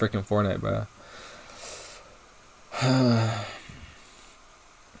play some freaking Fortnite, bro.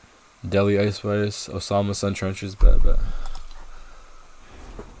 Delhi Ice Spice, Osama Sun Trenches, bet.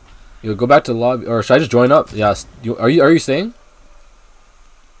 Yo, go back to the lobby, or should I just join up? Yes. Are you staying?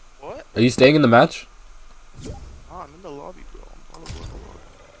 What? Are you staying in the match? Oh, I'm in the lobby, bro.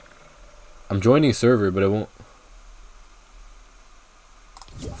 I'm joining server, but it won't.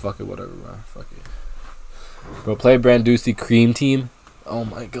 Fuck it, whatever, bro. Fuck it. Bro, play Brandusi Cream Team. Oh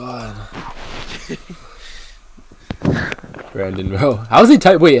my god. Brandon, bro. How is he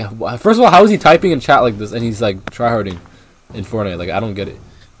type? Wait, first of all, how is he typing in chat like this and he's like tryharding in Fortnite? Like, I don't get it.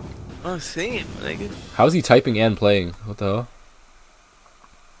 I'm saying, nigga. How is he typing and playing? What the hell?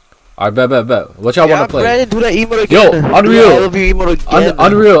 Alright, bet. What y'all want to play? Brandon, do that emote Yo, again. Unreal. I love you emote again.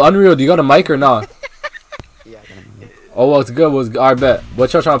 Unreal. Do you got a mic or not? Yeah, I got a mic. Oh, well, it's good. Alright, bet.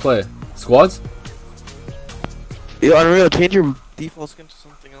 What y'all trying to play? Squads? Yo, Unreal, change your default skin to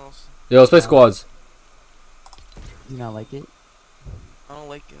something else. Yo, let's play squads. You not like it? I don't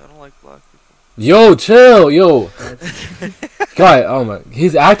like it. I don't like black people. Yo, chill. Yo. Guy, oh my.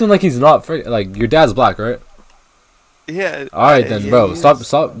 He's acting like he's not like, your dad's black, right? Yeah. Alright then, yeah, bro.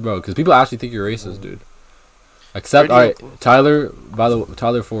 Stop, bro. Because people actually think you're racist, dude. Except, alright. Tyler, by the way,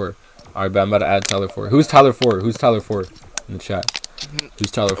 Tyler 4. Alright, but I'm about to add Tyler 4. Who's Tyler 4? Who's Tyler 4 in the chat? Who's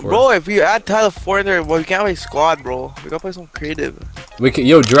Tyler 4? Bro, if you add Tyler 4 in there, well, we can't play squad, bro. We gotta play some creative. Wait,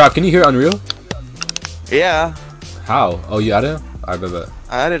 yo, Giraffe, can you hear Unreal? Yeah. How? Oh, you added him? Alright, bet.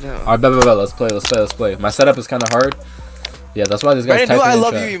 I added him. Alright, bet. Let's play. My setup is kind of hard. Yeah, that's why this guy's Brandon, typing I in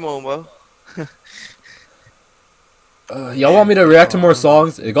love chat. you, emo, bro. Y'all want me to react to more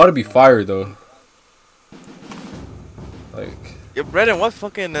songs? It gotta be fire, though. Like... Yo, Brandon, what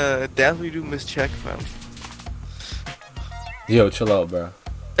fucking dance will you do Miss Check, fam? Yo, chill out, bro.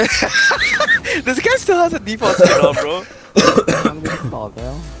 This guy still has a default skin on, bro.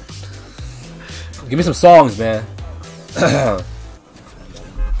 Give me some songs, man.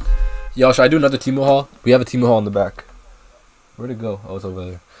 Yo, should I do another Timo Hall? We have a Timo Hall in the back. Where'd it go? Oh, it's over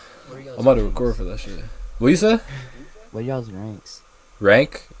there. I'm about to record for that shit. What you say? What y'all's ranks?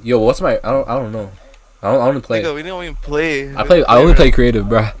 Rank? Yo, what's my? I don't know. I don't play. Nigga, we don't even play. I only play creative,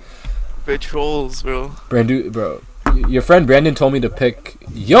 bro. Play trolls, bro. Bro. Your friend Brandon told me to pick.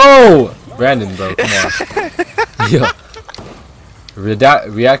 Yo, Brandon, bro, come on. Yo.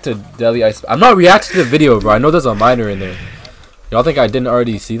 React to Delhi Ice. I'm not reacting to the video, bro. I know there's a minor in there. Y'all think I didn't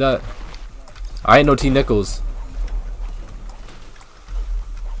already see that? I ain't no T Nichols.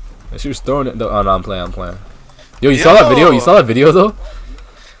 She was throwing it. Oh no, I'm playing. Yo, you saw that video? You saw that video though?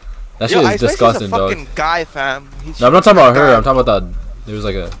 That shit is disgusting, dog. Guy, fam. No, I'm not talking about her. I'm talking about that. There was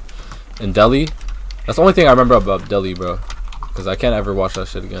like a in Delhi. That's the only thing I remember about Delhi, bro. Because I can't ever watch that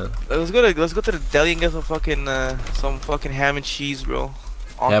shit again. Let's go to the deli and get some fucking ham and cheese, bro.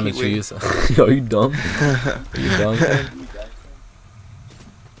 Ham and cheese? Yo, are you dumb? Are you dumb?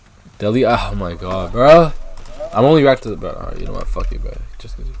 Delhi? Oh my god, bro. I'm only reacting to the bro. Alright, you know what? Fuck it, bro.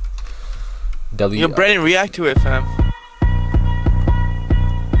 Just cause Delhi. Yo, Brandon, react to it, fam.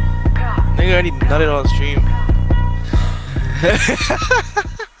 Nigga already nutted on stream.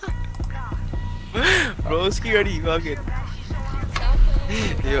 Broski already fucking.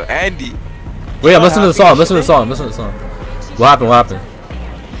 Yo, Andy. Wait, I'm listening to the song. Listen to the song. What happened?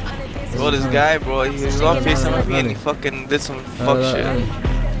 Bro, this guy, bro, he was on FaceTime with me and he fucking did some fuck shit.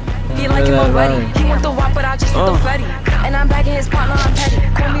 He like him already. He want the wop, but I just want the fatty. And I'm back in his partner, I'm petty.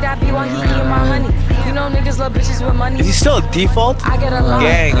 Call me that B while he eating my honey. You know niggas love bitches with money. Is he still a default? I get a lot.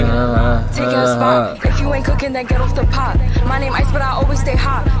 Gang. Taking a spot. If you ain't cooking, then get off the pot. My name Ice, but I always stay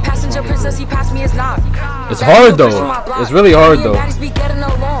hot. Passenger princess, he passed me his knock. It's hard though. It's really hard though.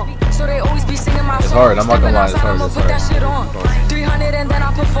 So they always be singing my it's hard. I'm not gonna lie. It's hard. I'ma put that shit on. 300 and then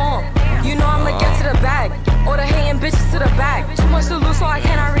I perform. You know I'ma get to the bag. Or the hating bitches to the back. Too much to lose, so I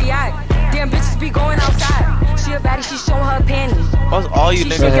cannot react. Damn bitches be going outside. She a baddie, she showing her panties. What's all you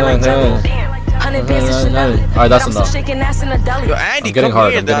niggas like 100 bands of Chanel. Alright, that's enough. Yo, Andy, I'm getting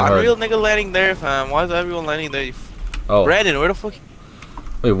hard. I'm getting hard. Real nigga landing there, fam. Why is everyone landing there? Oh. Brandon, where the fuck?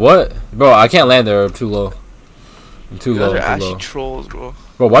 Wait, what? Bro, I can't land there. I'm too low. I'm too low. They're actually trolls, bro.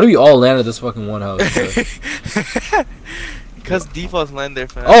 Bro, why do we all land at this fucking one house? Because defaults land there,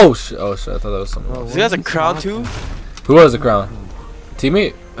 fam. Oh shit! I thought that was someone else. This guy's a crown too? Who has a crown?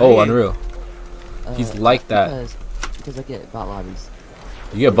 Teammate? Oh, Unreal. He's like that. Because I get bot lobbies.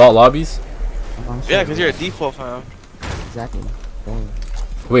 You get bot lobbies? Yeah, because you're a default, fam. Exactly.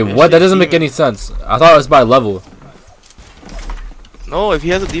 Wait, what? That doesn't make any sense. I thought it was by level. No, if he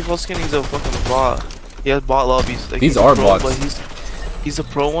has a default skin, he's a fucking bot. He has bot lobbies. Like, these are bots. But he's a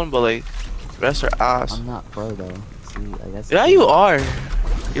pro one, but like, the rest are ass. I'm not pro though. See, I guess. Yeah, you are.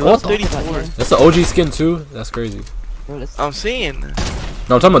 You're what 34. That's the OG skin too? That's crazy. Bro, I'm saying.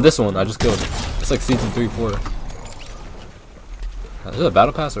 No, I'm talking about this one. I just killed. It's like season 3, 4. Is it a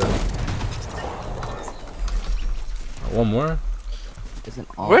battle pass or one more?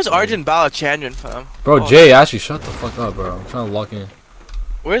 Where's Arjun Balachandran, fam? Bro, Jay, actually shut the fuck up, bro. I'm trying to lock in.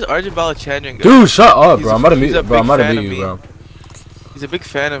 Where's Arjun Balachandran? Dude, shut up, bro. I'm about to mute you, bro. He's a big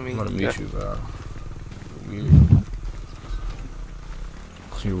fan of me. I'm about to mute you, bro. Weird.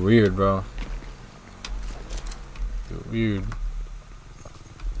 You're weird, bro. You're weird.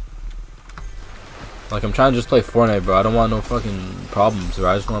 Like, I'm trying to just play Fortnite, bro. I don't want no fucking problems, bro.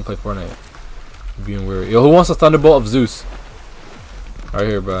 I just want to play Fortnite. You're being weird. Yo, who wants a Thunderbolt of Zeus? Right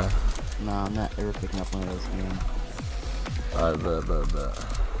here, bro. Nah, I'm not ever picking up one of those again. Alright, bet.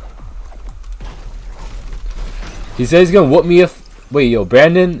 He says he's gonna whoop me if... Wait, yo,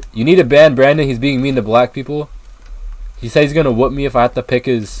 Brandon, you need to ban Brandon. He's being mean to black people. He says he's gonna whoop me if I have to pick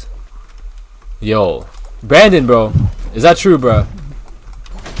his... Yo. Brandon, bro. Is that true, bro?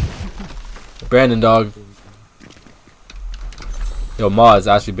 Brandon, dog. Yo, Maz,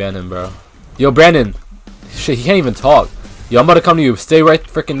 actually ban him, bro. Yo, Brandon. Shit, he can't even talk. Yo, I'm about to come to you. Stay right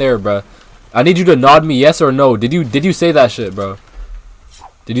freaking there, bro. I need you to nod me yes or no. Did you say that shit, bro?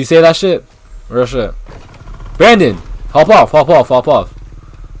 Did you say that shit? Real shit. Brandon, hop off. Hop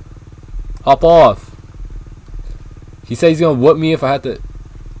off. He said he's gonna whoop me if I had to.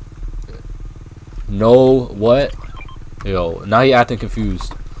 No, what? Yo, now he acting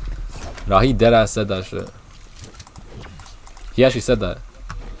confused. No, he deadass said that shit. He actually said that.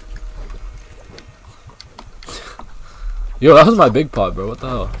 Yo, that was my big pot, bro. What the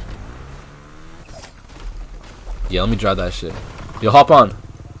hell? Yeah, let me drive that shit. Yo, hop on.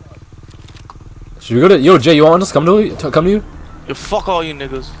 Should we go to... Yo, Jay, you want us to come to you? Yo, fuck all you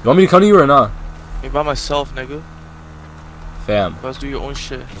niggas. You want me to come to you or not? Me by myself, nigga. Fam. Let's do your own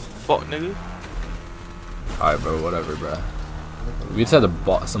shit. Fuck, nigga. Alright, bro. Whatever, bro. We just had to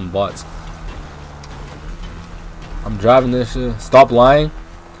bot some bots. I'm driving this shit. Stop lying.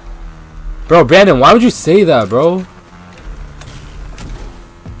 Bro, Brandon, why would you say that, bro?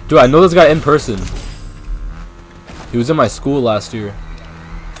 Dude, I know this guy in person. He was in my school last year.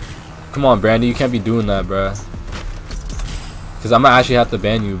 Come on, Brandon, you can't be doing that, bro. Because I might actually have to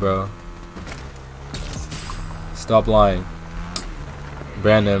ban you, bro. Stop lying.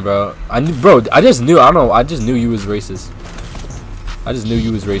 Brandon, bro. I just knew, I don't know, I just knew you was racist. I just knew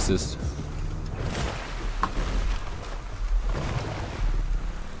you was racist.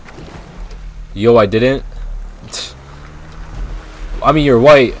 Yo, I didn't. I mean, you're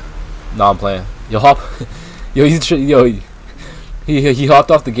white. Nah, I'm playing. Yo, hop. Yo, he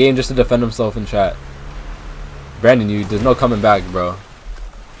hopped off the game just to defend himself in chat. Brandon, there's no coming back, bro.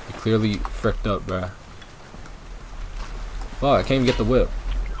 You clearly fricked up, bro. Fuck, I can't even get the whip.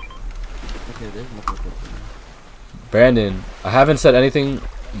 Okay, there's nothing good for me. Brandon, I haven't said anything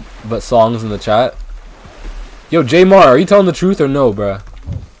but songs in the chat. Yo, J-Mar, are you telling the truth or no, bro?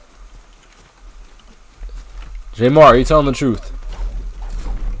 J-Mar, are you telling the truth?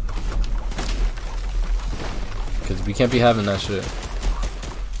 Because we can't be having that shit.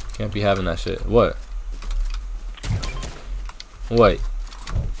 Can't be having that shit. What? What?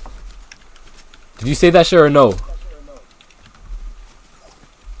 Did you say that shit or no?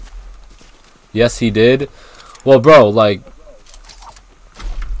 Yes, he did. Well, bro, like,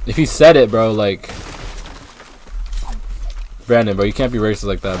 if he said it, bro, like, Brandon, bro, you can't be racist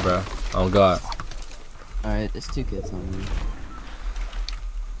like that, bro. Oh God. Alright, there's 2 kids on me.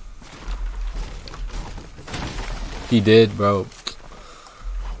 He did, bro.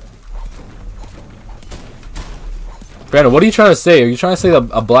 Brandon, what are you trying to say? Are you trying to say that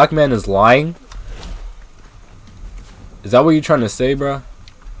a black man is lying? Is that what you're trying to say, bro?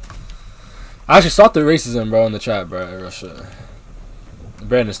 Actually, stop the racism, bro, in the chat, bro. Real shit.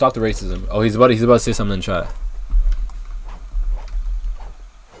 Brandon, stop the racism. Oh, he's about to say something in chat.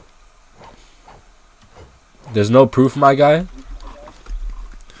 There's no proof, my guy.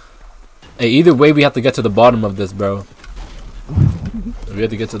 Hey, either way, we have to get to the bottom of this, bro. We have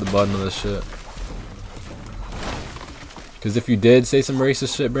to get to the bottom of this shit. Because if you did say some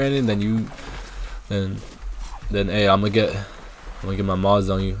racist shit, Brandon, then hey, I'm gonna get my mods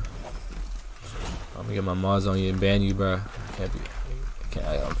on you. I'm gonna get my mods on you and ban you, bro.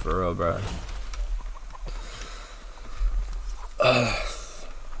 I'm for real, bro.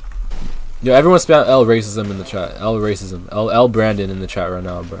 Yo, everyone spam L racism in the chat. L racism. L Brandon in the chat right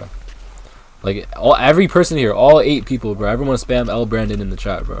now, bro. Like every person here, all 8 people, bro. Everyone spam L Brandon in the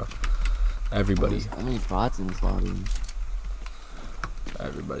chat, bro. Everybody. How many bots in this lobby?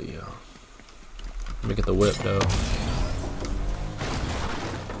 Everybody, yo. Let me get the whip, though.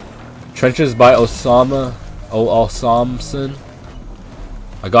 Trenches by Osamson.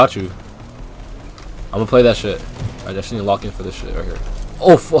 I got you. I'm gonna play that shit. I just need to lock in for this shit right here.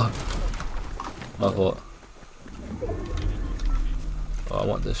 Oh fuck. My fault. Oh, I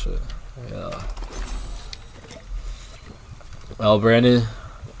want this shit. Yeah. Well, Brandon.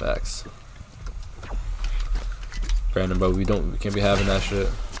 Facts. Brandon, bro, we can't be having that shit.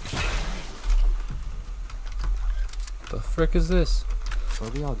 The frick is this? Where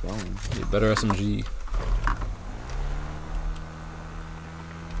are we all going? Yeah, better SMG.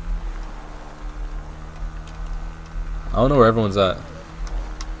 I don't know where everyone's at.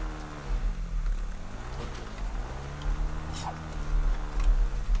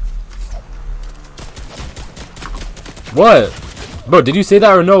 What? Bro, did you say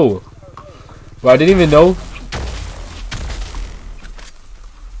that or no? Bro, I didn't even know.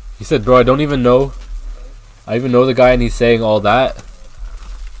 He said, bro, I don't even know. I even know the guy and he's saying all that.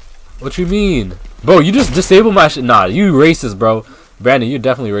 What you mean? Bro, you just disabled my shit. Nah, you racist, bro. Brandon, you're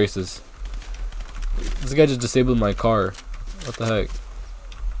definitely racist. This guy just disabled my car. What the heck?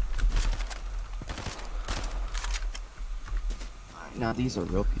 Nah, these are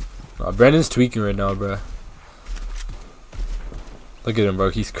real people. Nah, Brandon's tweaking right now, bro. Look at him, bro.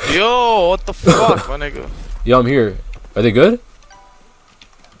 He's crazy. Yo, what the fuck, my nigga? Yo, I'm here. Are they good?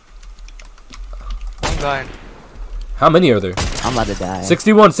 I'm dying. How many are there? I'm about to die.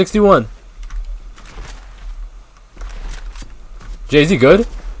 61, 61. Jay, is he good?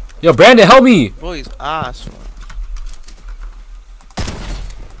 Yo, Brandon, help me! Boy, he's ass, man.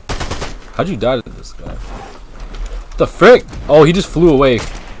 How'd you die to this guy? What the frick? Oh, he just flew away.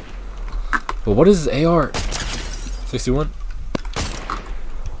 But what is his AR? 61?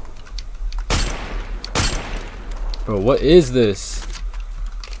 Bro, what is this?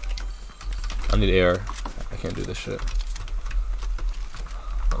 I need AR. I can't do this shit.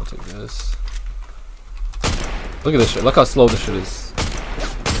 I'll take this. Look at this shit. Look how slow this shit is.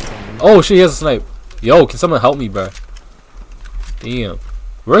 Oh shit, he has a snipe. Yo, can someone help me, bro? Damn.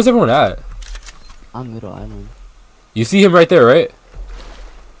 Where's everyone at? I'm middle island. You see him right there, right?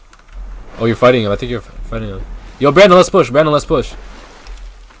 Oh, you're fighting him. I think you're fighting him. Yo, Brandon, let's push. Brandon, let's push.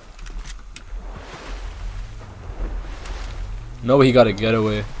 No way he got a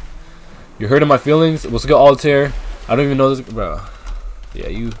getaway. You're hurting my feelings. Let's go Altair. I don't even know this, bro. Yeah,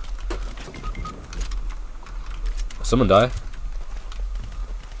 you. Someone die?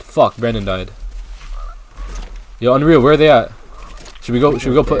 Fuck, Brandon died. Yo, Unreal, where are they at? Should we go? Should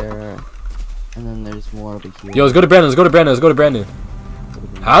we go put? And then there's more over here. Yo, let's go to Brandon. Let's go to Brandon. Let's go to Brandon.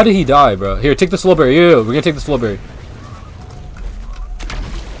 How did he die, bro? Here, take the slowberry. Yo, we're gonna take the slowberry.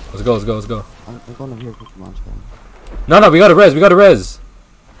 Let's go. Let's go. Let's go. I'm going over here with the launch pad. No, we got a res. We got a res.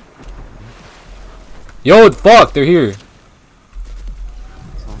 Yo, fuck, they're here.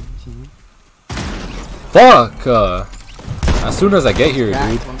 Fuck. As soon as I get here,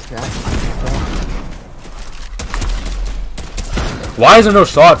 dude. Why is there no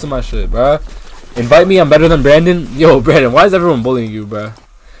shots in my shit, bruh? Invite me, I'm better than Brandon. Yo, Brandon, why is everyone bullying you, bruh?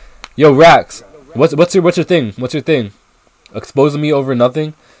 Yo, Rax, what's your thing? What's your thing? Exposing me over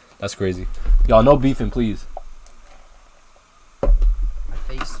nothing? That's crazy. Y'all, no beefing, please. My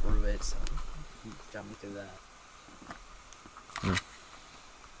face through it, so you got me through that.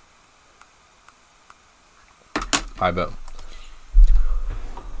 I bet.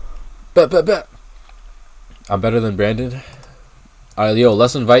 Bet. I'm better than Brandon. Alright, yo,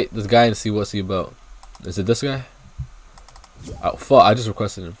 let's invite this guy and see what's he about. Is it this guy? Oh, fuck, I just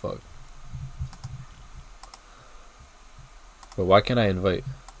requested him, fuck. But why can't I invite?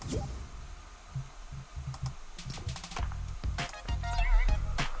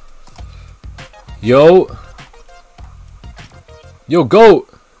 Yo, goat.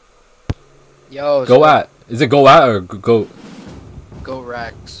 Yo, go at. Is it go at or goat? Go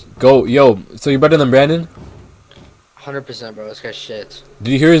Rex. Go, yo. So you're better than Brandon? 100%, bro. This guy's shit.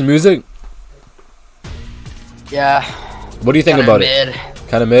 Did you hear his music? Yeah. What do you think about it?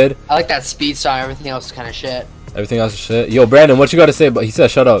 Kind of mid. I like that speed song. Everything else is kind of shit. Everything else is shit. Yo, Brandon, what you got to say? But he said,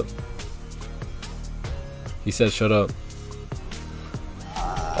 shut up. He said, shut up.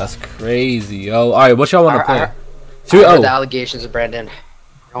 That's crazy, yo. All right, what y'all want to play? I heard the allegations of Brandon.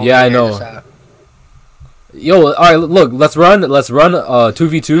 Yeah, I know. Yo, all right, look, let's run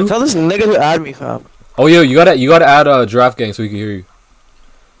 2v2. Tell this nigga to add me, fam. Oh, yo, you gotta add draft gang so we can hear you.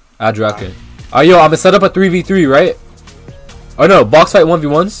 Add draft gang. Alright, yo, I'm gonna set up a 3v3, right? Oh no, box fight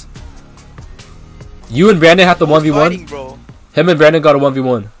 1v1s. You and Brandon have the 1v1. Bro. Him and Brandon got a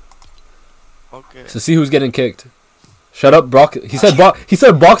 1v1. Okay. To see who's getting kicked. Shut up, Brock. He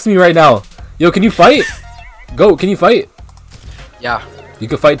said box me right now. Yo, can you fight? Go, can you fight? Yeah. You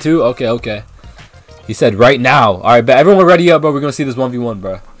can fight too? Okay. He said right now. All right, but everyone ready up, bro. We're gonna see this 1v1,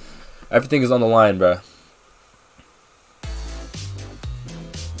 bro. Everything is on the line, bro.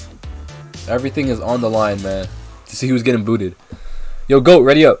 Everything is on the line, man. To see who's getting booted. Yo, Goat,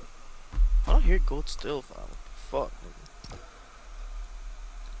 ready up. I don't hear Goat still, fam. Fuck.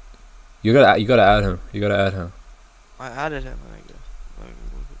 You gotta add him. You gotta add him. I added him.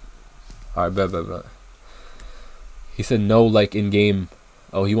 All right, bet. He said no, like in game.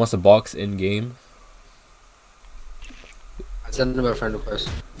 Oh, he wants to box in game. I sent him a friend request.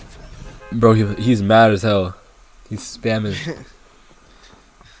 Bro, he's mad as hell. He's spamming.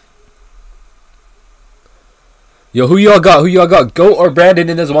 Yo, who y'all got? Who y'all got? Goat or Brandon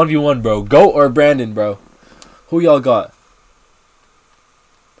in this 1v1, bro? Goat or Brandon, bro? Who y'all got?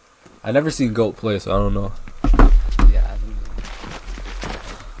 I never seen Goat play, so I don't know. Yeah.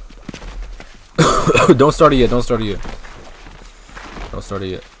 Don't start it yet. Don't start it yet. Don't start it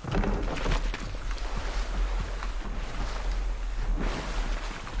yet.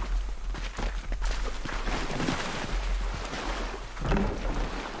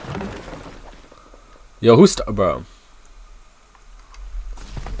 Yo, who's bro?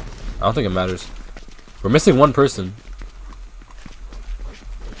 I don't think it matters. We're missing one person.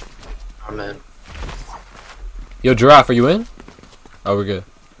 I'm in. Yo, Giraffe, are you in? Oh, we're good.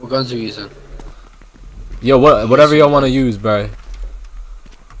 What guns are you using? Yo, whatever y'all want to use, bro.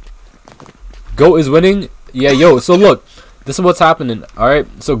 Goat is winning. Yeah, yo. So look, this is what's happening. All right.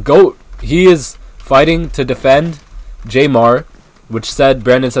 So Goat, he is fighting to defend J-Mar, which said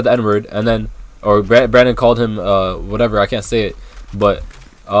Brandon said the N-word, and then. Or Brandon called him whatever, I can't say it, but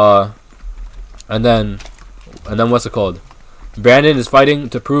and then what's it called? Brandon is fighting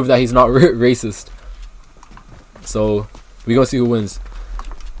to prove that he's not racist. So we gonna see who wins.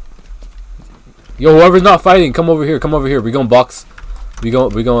 Yo, whoever's not fighting, come over here. Come over here. We gonna box. We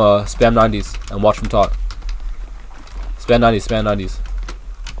gonna spam 90s and watch from top. Spam 90s. Spam 90s.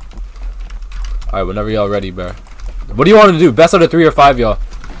 All right, whenever y'all ready, bro. What do you want to do? Best out of 3 or 5, y'all.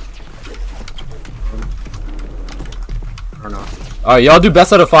 Alright, y'all do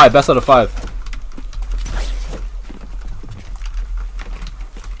best out of 5. Best out of 5.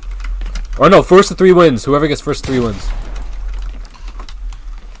 Or no, first to 3 wins. Whoever gets first 3 wins.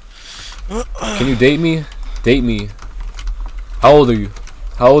 Can you date me? Date me. How old are you?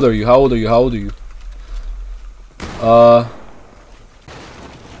 How old are you? How old are you? How old are you?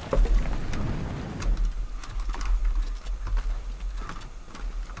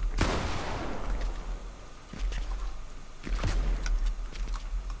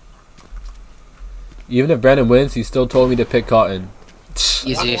 Even if Brandon wins, he still told me to pick Cotton.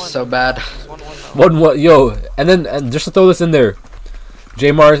 Easy, so bad. 1-1, yo, and just to throw this in there,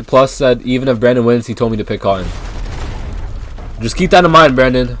 J-Mar Plus said even if Brandon wins, he told me to pick Cotton. Just keep that in mind,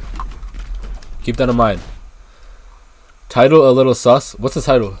 Brandon. Keep that in mind. Title a little sus. What's the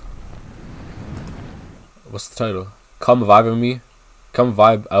title? What's the title? Come vibe with me. Come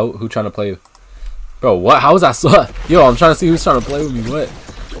vibe out. Who trying to play? Bro, what? How is that sus? Yo, I'm trying to see who's trying to play with me. What?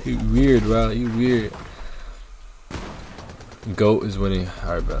 You weird, bro. You weird. Goat is winning.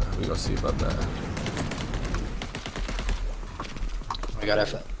 Alright, bro. We gonna see about that. I got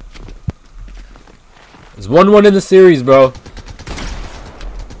F. There's 1-1 in the series, bro.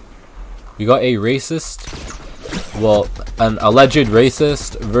 We got a racist. Well, an alleged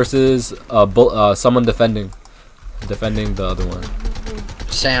racist versus someone defending the other one.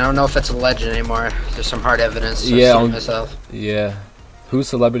 Saying I don't know if it's alleged anymore. There's some hard evidence. So Yeah, myself. Yeah. Who's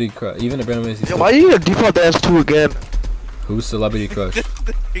celebrity crush? Even if Brandon wins, yo, why you gonna default dance 2 again? Who's celebrity crush?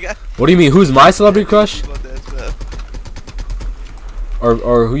 What do you mean? Who's my celebrity crush?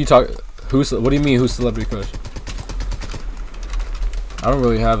 Or who you talk? What do you mean? Who's celebrity crush? I don't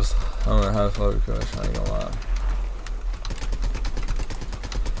really have a celebrity crush. I ain't gonna lie.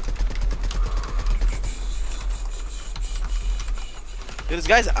 Yo, this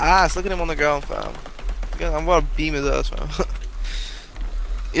guy's ass. Look at him on the ground, fam. I'm about to beam his ass, fam.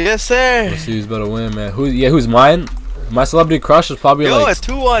 Yes, sir. Let's see who's about to win, man. Who's mine? My celebrity crush is probably yo, like it's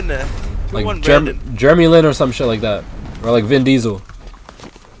 2-1. Like Jeremy Lin or some shit like that, or like Vin Diesel.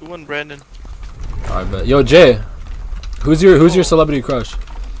 2-1 Brandon. I bet. Yo, Jay, who's your celebrity crush?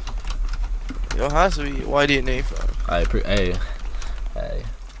 Yo, has to be whyydna, fam. Hey.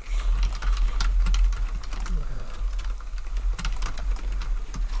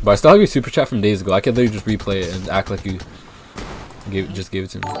 But I still have your super chat from days ago. I could literally just replay it and act like you just gave it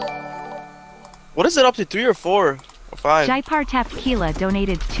to me. What is it up to, 3 or 4 or 5? Jaipar Tapkila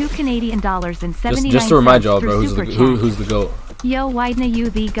donated $2 Canadian and 79 just to remind y'all, bro, who's who's the GOAT? Yo, Whydna, you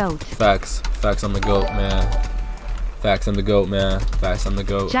the GOAT. Facts, I'm the GOAT, man. Facts, I'm the GOAT, man. Facts, I'm the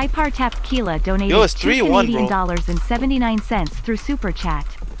GOAT. Jaipar Tapkila donated Yo, it's $2 3-1, Canadian and 79 cents through Super Chat.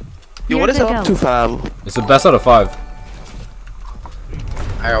 Yo, what is it up to, fam? It's the best out of 5.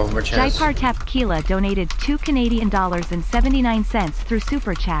 I got one more chance. Jaipar Tapkila donated $2 Canadian and 79 cents through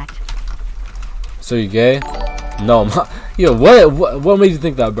Super Chat. So you gay? No, yo, what made you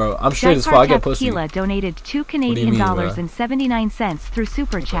think that, bro? I'm straight as fuck. I get pussy. Jaipar Tapkila donated $2 Canadian and 79 cents through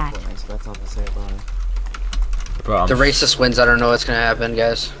Super Chat. That's all to say about it. Bro, the racist wins. I don't know what's gonna happen,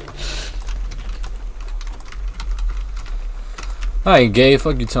 guys. I ain't gay.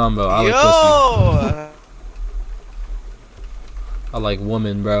 Fuck you talking about. I like pussy. I like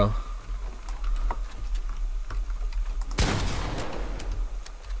woman, bro.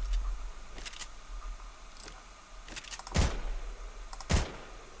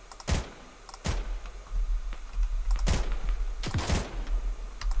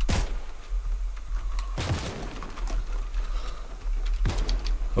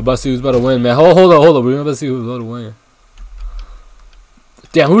 We're about to see who's about to win, man. Hold on. We're about to see who's about to win.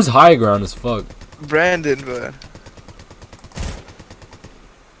 Damn, who's high ground as fuck? Brandon, man.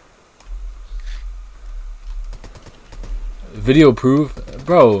 Video proof?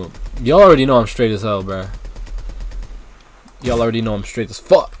 Bro, y'all already know I'm straight as hell, bro. Y'all already know I'm straight as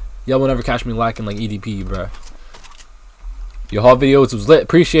fuck. Y'all will never catch me lacking like EDP, bro. Your hot videos was lit.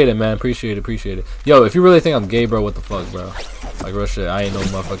 Appreciate it, man. Appreciate it. Yo, if you really think I'm gay, bro, what the fuck, bro? Like, real shit. I ain't no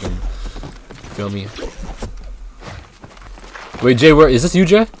motherfucking... Feel me? Wait, Jay, where... Is this you,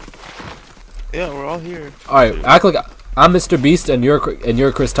 Jay? Yeah, we're all here. Alright, act like I'm Mr. Beast and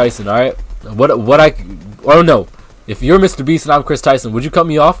you're Chris Tyson, alright? Oh, no. If you're Mr. Beast and I'm Chris Tyson, would you cut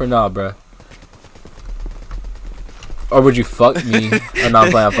me off or nah, bro? Or would you fuck me? Oh, no,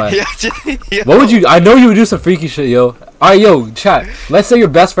 I'm playing. Yeah. What would you... I know you would do some freaky shit, yo. Alright, yo, chat. Let's say your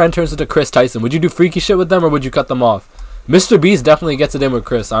best friend turns into Chris Tyson. Would you do freaky shit with them or would you cut them off? Mr. Beast definitely gets it in with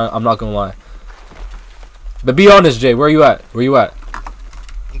Chris. I'm not gonna lie. But be honest, Jay. Where you at?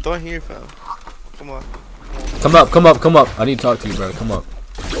 I'm down here, fam. Come on. Come up. I need to talk to you, bro. Come up.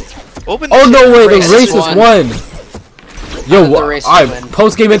 Open oh, no way. The racist won. Yo, alright.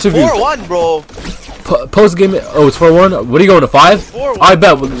 Post-game interview. 4-1, bro. Post-game... Oh, it's 4-1? What are you going to 5? I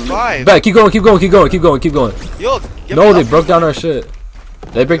bet. 5. Bet. Keep going. Yo, no, they broke down our shit.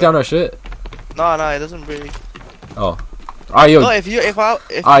 They break down our shit? No, it doesn't break. Oh. Alright, yo. No, if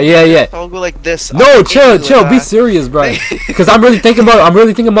yeah. I'll go like this. No, chill. Be serious, bro. Because I'm really thinking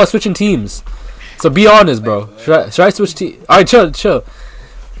about switching teams. So be honest, bro. Should I switch teams? Alright, chill.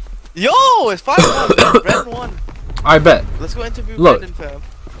 Yo, it's 5-1. Brandon won. I bet. Let's go interview Brandon, fam.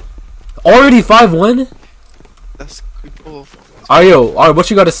 Already 5-1? That's cool. Alright, what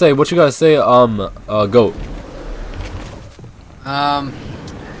you gotta say? Goat. I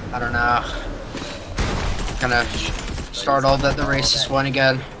don't know. Gonna start all the racist one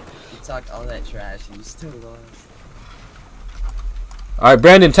again. You talked all that trash and you still lost. Alright,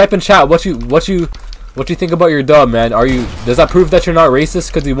 Brandon, type in chat what you think about your dub, man. Does that prove that you're not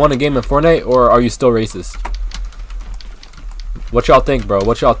racist because you won a game in Fortnite, or are you still racist? What y'all think, bro?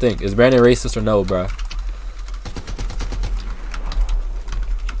 Is Brandon racist or no, bro?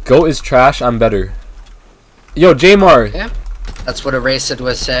 Goat is trash, I'm better. Yo, Jamar. Yeah, that's what a racist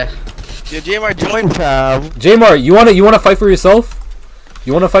would say. Yo, Jamar, join, fam. Jamar, you wanna fight for yourself?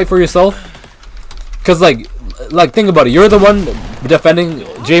 Cause like think about it. You're the one defending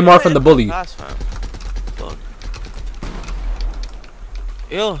Jamar from the bully.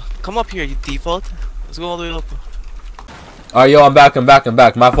 Yo, come up here, you default. Let's go all the way up. Alright, yo, I'm back.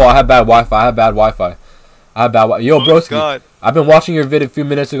 My fault. I had bad Wi-Fi. Yo, broski. I've been watching your vid a few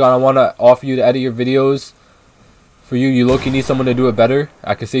minutes ago, and I wanna offer you to edit your videos. For you look, you need someone to do it better.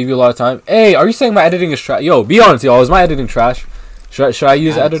 I can save you a lot of time. Hey, are you saying my editing is trash? Yo, be honest, y'all. Is my editing trash? Should I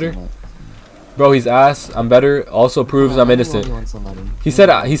use editor? Bro, he's ass. I'm better. Also proves I'm innocent. He said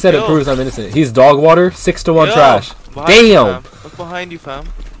it proves I'm innocent. He's dog water. 6-1 trash. Damn. Look behind you, fam.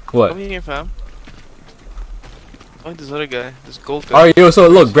 What? Come here, fam. Like this other guy, this gold guy. Alright, yo. So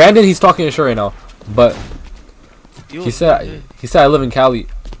look, Brandon, he's talking to shit right now, but he said I live in Cali.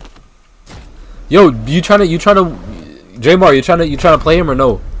 Yo, you trying to Jamar, you trying to play him or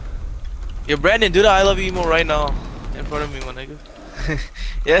no? Yo, Brandon, do the I love you emo right now in front of me, my nigga.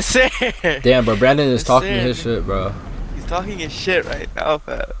 Yes, sir. Damn, bro, Brandon is talking his shit, bro. He's talking his shit right now,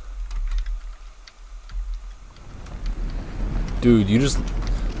 fam. Dude, you just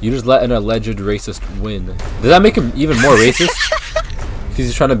let an alleged racist win. Does that make him even more racist? He's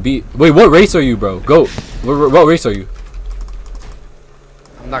just trying to beat. Wait, what race are you, bro? Go. What race are you?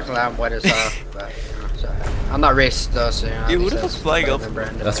 I'm not gonna lie, I'm white as but so, I'm not racist though, so Dude, who the fuck's flying up?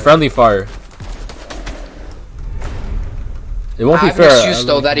 That's friendly fire. It won't I be have an fair. excuse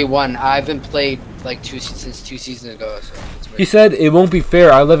though that he won. I haven't played like since 2 seasons ago. So he said it won't be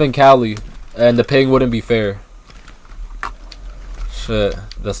fair. I live in Cali, and the paying wouldn't be fair. Shit,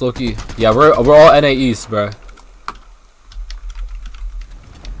 that's low-key. Yeah, we're all NA East, bro.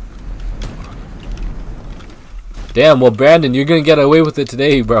 Damn. Well, Brandon, you're gonna get away with it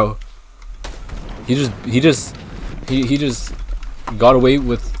today, bro. He just got away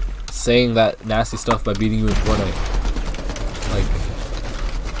with saying that nasty stuff by beating you in Fortnite.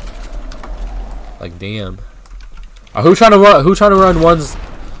 Like damn. Who trying to run ones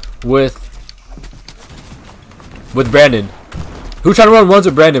with Brandon? Who trying to run ones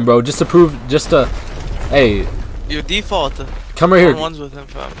with Brandon, bro? Just to hey. Your default. Come right here. Ones with him,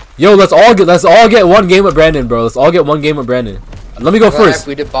 fam. Yo, let's all get one game with Brandon, bro. Let's all get one game with Brandon. Let me go first. If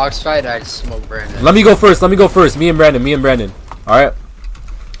we did box fight, I'd smoke Brandon. Let me go first. Me and Brandon. All right.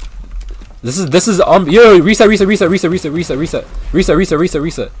 This is yo, reset.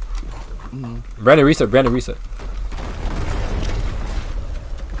 Brandon, reset.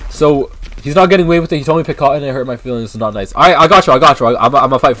 So he's not getting away with it. He told me to pick cotton and it hurt my feelings. It's not nice. Alright, I got you. I'm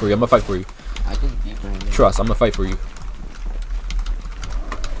gonna fight for you. I just beat Brandon. Trust, I'm gonna fight for you.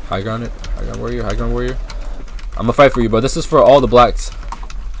 High ground warrior. I'm gonna fight for you, bro. This is for all the blacks.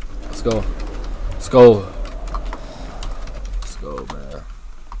 Let's go, man.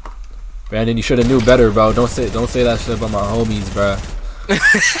 Brandon, you should have knew better, bro. Don't say that shit about my homies, bro.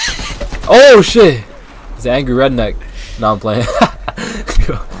 Oh shit! He's an angry redneck. Nah, I'm playing.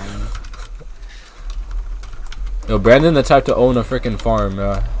 Yo, Brandon the type to own a freaking farm,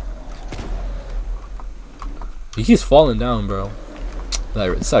 bro. He keeps falling down, bro.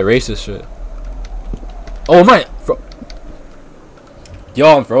 It's like racist shit. Oh my!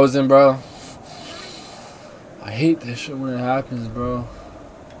 Yo, I'm frozen, bro. I hate this shit when it happens, bro.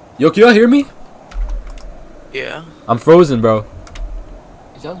 Yo, can y'all hear me? Yeah. I'm frozen, bro.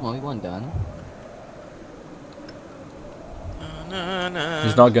 Is y'all's 1v1 done?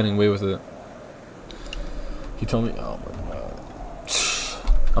 He's not getting away with it. He told me. Oh my god.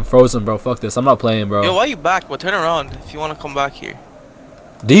 I'm frozen, bro. Fuck this. I'm not playing, bro. Yo, why you back? Well, turn around if you want to come back here.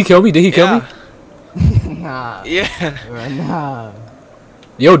 Did he kill me? Nah. Yeah. Nah.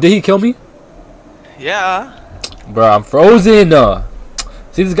 Yo, did he kill me? Yeah. Bro, I'm frozen.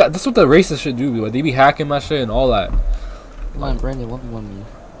 See this guy. This is what the racist shit do. Like, they be hacking my shit and all that. Come on, Brandon. 1v1 me.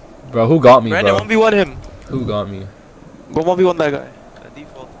 Bro, who got me, Brandon, bro? 1v1 him. Who got me? Go 1v1 that guy. That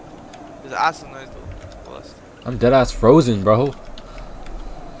default. His ass is nice though. Blessed. I'm dead ass frozen, bro.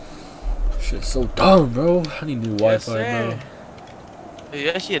 Shit's so dumb, bro. I need new Wi-Fi, bro. Hey,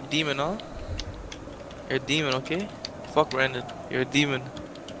 you're actually a demon, huh? You're a demon, okay? Fuck Brandon. You're a demon.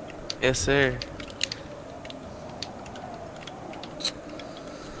 Yes, sir.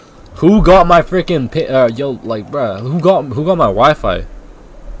 Who got my freaking yo, like, bruh? Who got my Wi-Fi?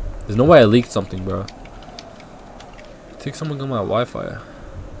 There's no way I leaked something, bro. I think someone got my Wi-Fi.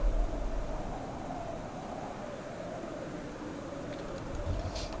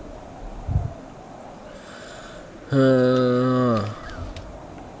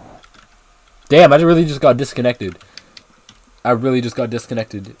 Damn, I really just got disconnected. Yeah,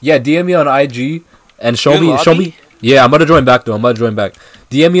 DM me on IG and show me. Yeah, I'm gonna join back though.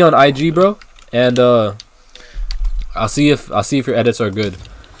 DM me on IG, bro, and I'll see if your edits are good.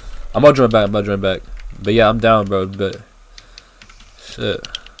 I'm gonna join back. But yeah, I'm down, bro. But shit,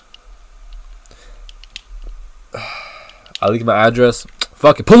 I leak my address.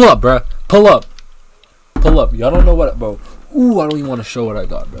 Fuck it, pull up, bro. Pull up. Y'all don't know what, bro. Ooh, I don't even want to show what I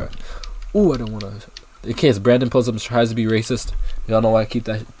got, bro. Ooh, I don't want to. In case Brandon pulls up and tries to be racist, y'all know why I keep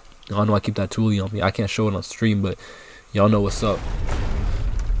that. Y'all know I keep that toolie on me. I can't show it on stream, but y'all know what's up.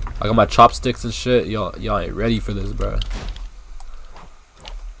 I got my chopsticks and shit. Y'all ain't ready for this, bro.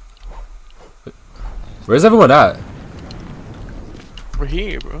 Where's everyone at? We're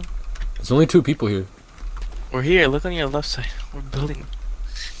here, bro. There's only 2 people here. We're here. Look on your left side. We're building.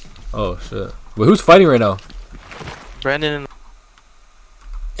 Oh shit. Wait, who's fighting right now? Brandon and...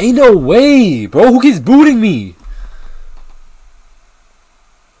 Ain't no way, bro. Who keeps booting me?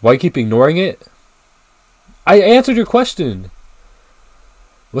 Why you keep ignoring it? I answered your question.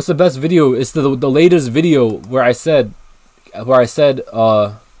 What's the best video? It's the latest video where I said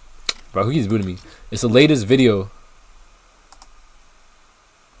bro, who keeps booting me? It's the latest video.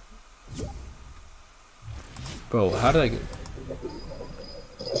 Bro, how did I get...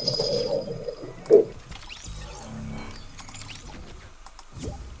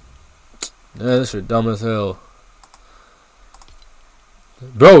 Yeah, this shit dumb as hell.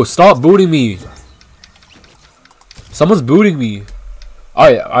 Bro, stop booting me. Someone's booting me.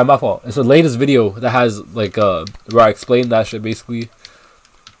 Alright, my fault. It's the latest video that has like where I explain that shit basically.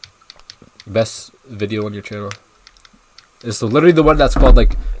 Best video on your channel. It's literally the one that's called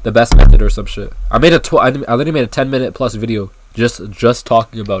like the best method or some shit. I made a I literally made a 10-minute plus video just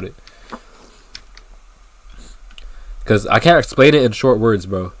talking about it. Cause I can't explain it in short words,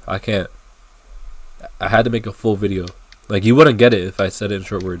 bro. I can't. I had to make a full video. Like you wouldn't get it if I said it in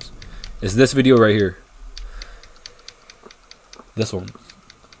short words. It's this video right here. This one.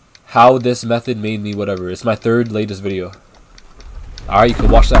 How this method made me whatever. It's my 3rd latest video. Alright, you can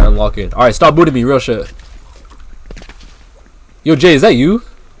watch that and lock in. Alright, stop booting me, real shit. Yo, Jay, is that you?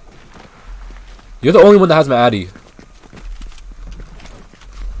 You're the only one that has my addy.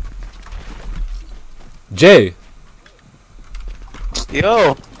 Jay.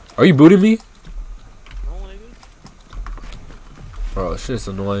 Yo. Are you booting me? Bro, this shit's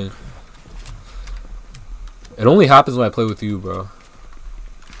annoying. It only happens when I play with you, bro.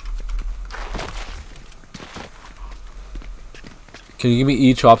 Can you give me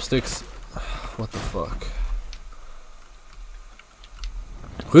E chopsticks? What the fuck?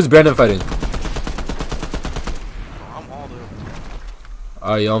 Who's Brandon fighting? I'm all there.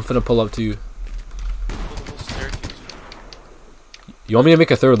 Alright, yo, I'm finna pull up to you. You want me to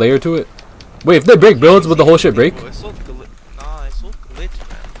make a 3rd layer to it? Wait, if they break builds, would the whole shit break? Nah, it's so glitch,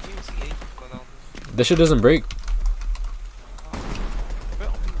 man. This shit doesn't break.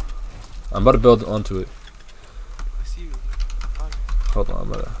 I'm about to build onto it. I see you. Hold on,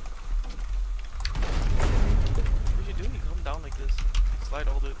 I'm about to. What you doing? You come down like this. Slide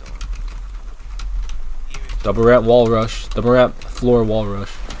all the way down. Double ramp wall rush. Double ramp floor wall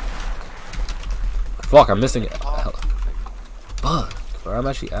rush. Fuck, I'm missing it. Fuck. Bro, I'm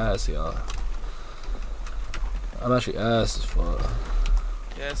actually ass, y'all. I'm actually ass as fuck.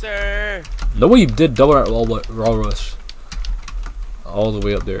 Yes, sir. No way you did double ramp wall rush. All the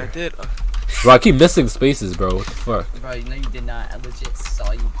way up there. I did. Bro, I keep missing spaces, bro. What the fuck? Bro, you know you did not. I legit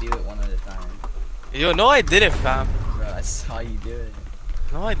saw you do it one at a time. Yo, no, I didn't, fam. Bro, I saw you do it.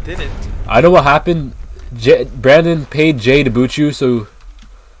 No, I didn't. I know what happened. Brandon paid Jay to boot you, so.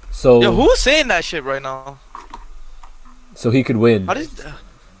 Yo, who's saying that shit right now? So he could win. How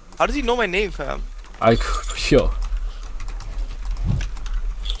does he know my name, fam? Yo.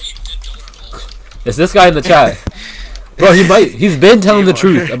 It's this guy in the chat. Bro, he's been telling the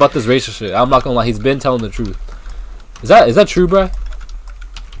truth about this racial shit. I'm not gonna lie, he's been telling the truth. Is that true, bro?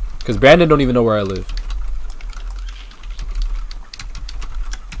 Cause Brandon don't even know where I live.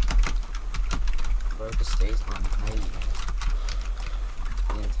 Bro, it just stays on height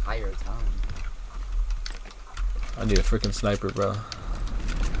the entire time. I need a freaking sniper, bro.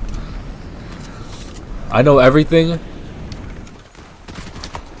 I know everything.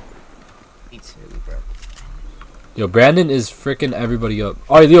 Me too, bro. Yo, Brandon is freaking everybody up.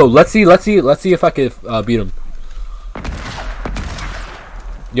 Alright, yo, let's see if I can beat him.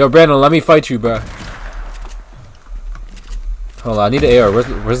 Yo, Brandon, let me fight you, bro. Hold on, I need an AR.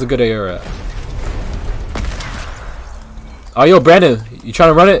 Where's the good AR at? Oh, yo, Brandon, you trying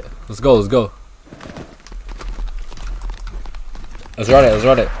to run it? Let's go. Let's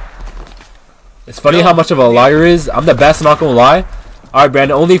run it. It's funny how much of a liar is. I'm the best, not gonna lie. All right,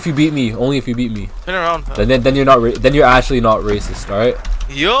 Brandon. Only if you beat me. Turn around. Then you're not. Then you're actually not racist. All right.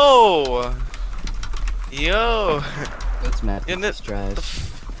 Yo. That's mad. Trash.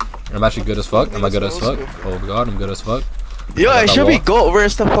 I'm actually good as fuck. Am I good as fuck? Oh god, I'm good as fuck. Yo, I should be GOAT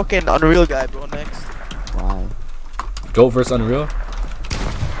versus the fucking Unreal guy, bro. Next. Why? GOAT versus Unreal.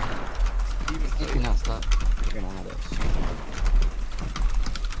 You cannot stop. You're gonna have it.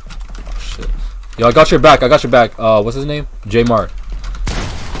 Oh shit. Yo, I got your back. What's his name? J-Mar.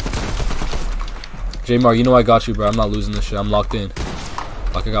 J-Mar, you know I got you, bro. I'm not losing this shit. I'm locked in.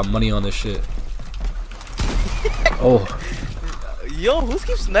 Like I got money on this shit. Oh. Yo, who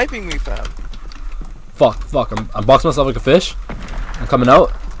keeps sniping me, fam? Fuck. I'm boxing myself like a fish. I'm coming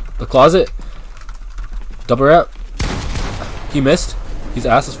out. The closet. Double wrap. He missed. He's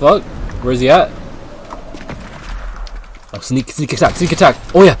ass as fuck. Where's he at? Oh, sneak attack.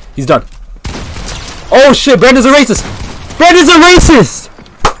 Oh yeah, he's done. Oh shit, Brandon's a racist.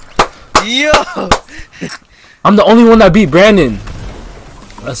 Yo. I'm the only one that beat Brandon.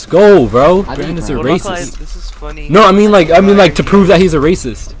 Let's go, bro. Brandon's a racist. This is funny. No, I mean like to prove that he's a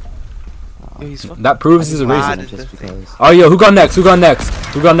racist. That proves he's a racist. Oh yo, who got next?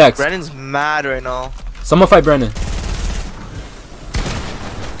 Brandon's mad right now. Someone fight Brandon.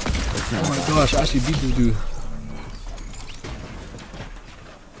 Oh my gosh, I actually beat this dude.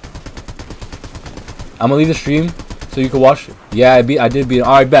 I'm gonna leave the stream so you can watch it. Yeah, I did beat him.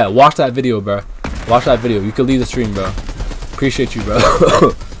 Alright, bet. Watch that video, bro. You can leave the stream, bro. appreciate you, bro.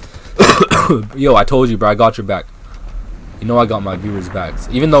 Yo, I told you, bro. I got your back. You know I got my viewers' backs.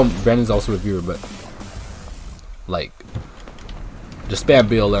 Even though Brandon's also a viewer, but like, just spam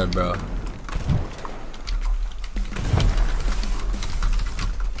BLM, bro.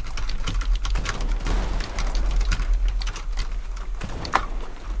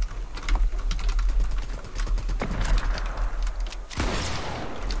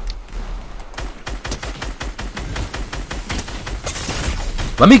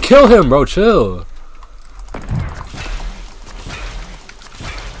 Let me kill him, bro. Chill.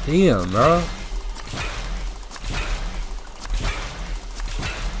 Damn, bro.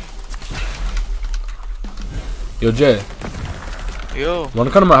 Yo, Jay. Yo. Wanna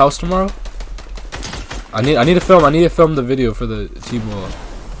come to my house tomorrow? I need to film. I need to film the video for the team wall.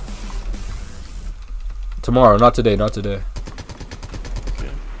 Tomorrow, not today. Not today.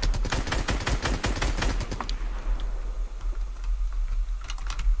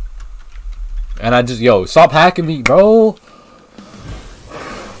 And I just, yo, stop hacking me, bro.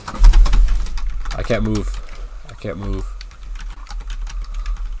 I can't move. I can't move.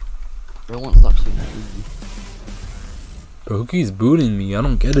 Bro won't stop shooting at me. Bro, who keeps booting me? I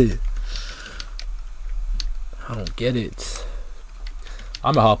don't get it. I don't get it.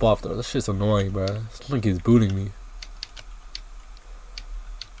 I'm gonna hop off though. This shit's annoying, bro. Someone keeps booting me.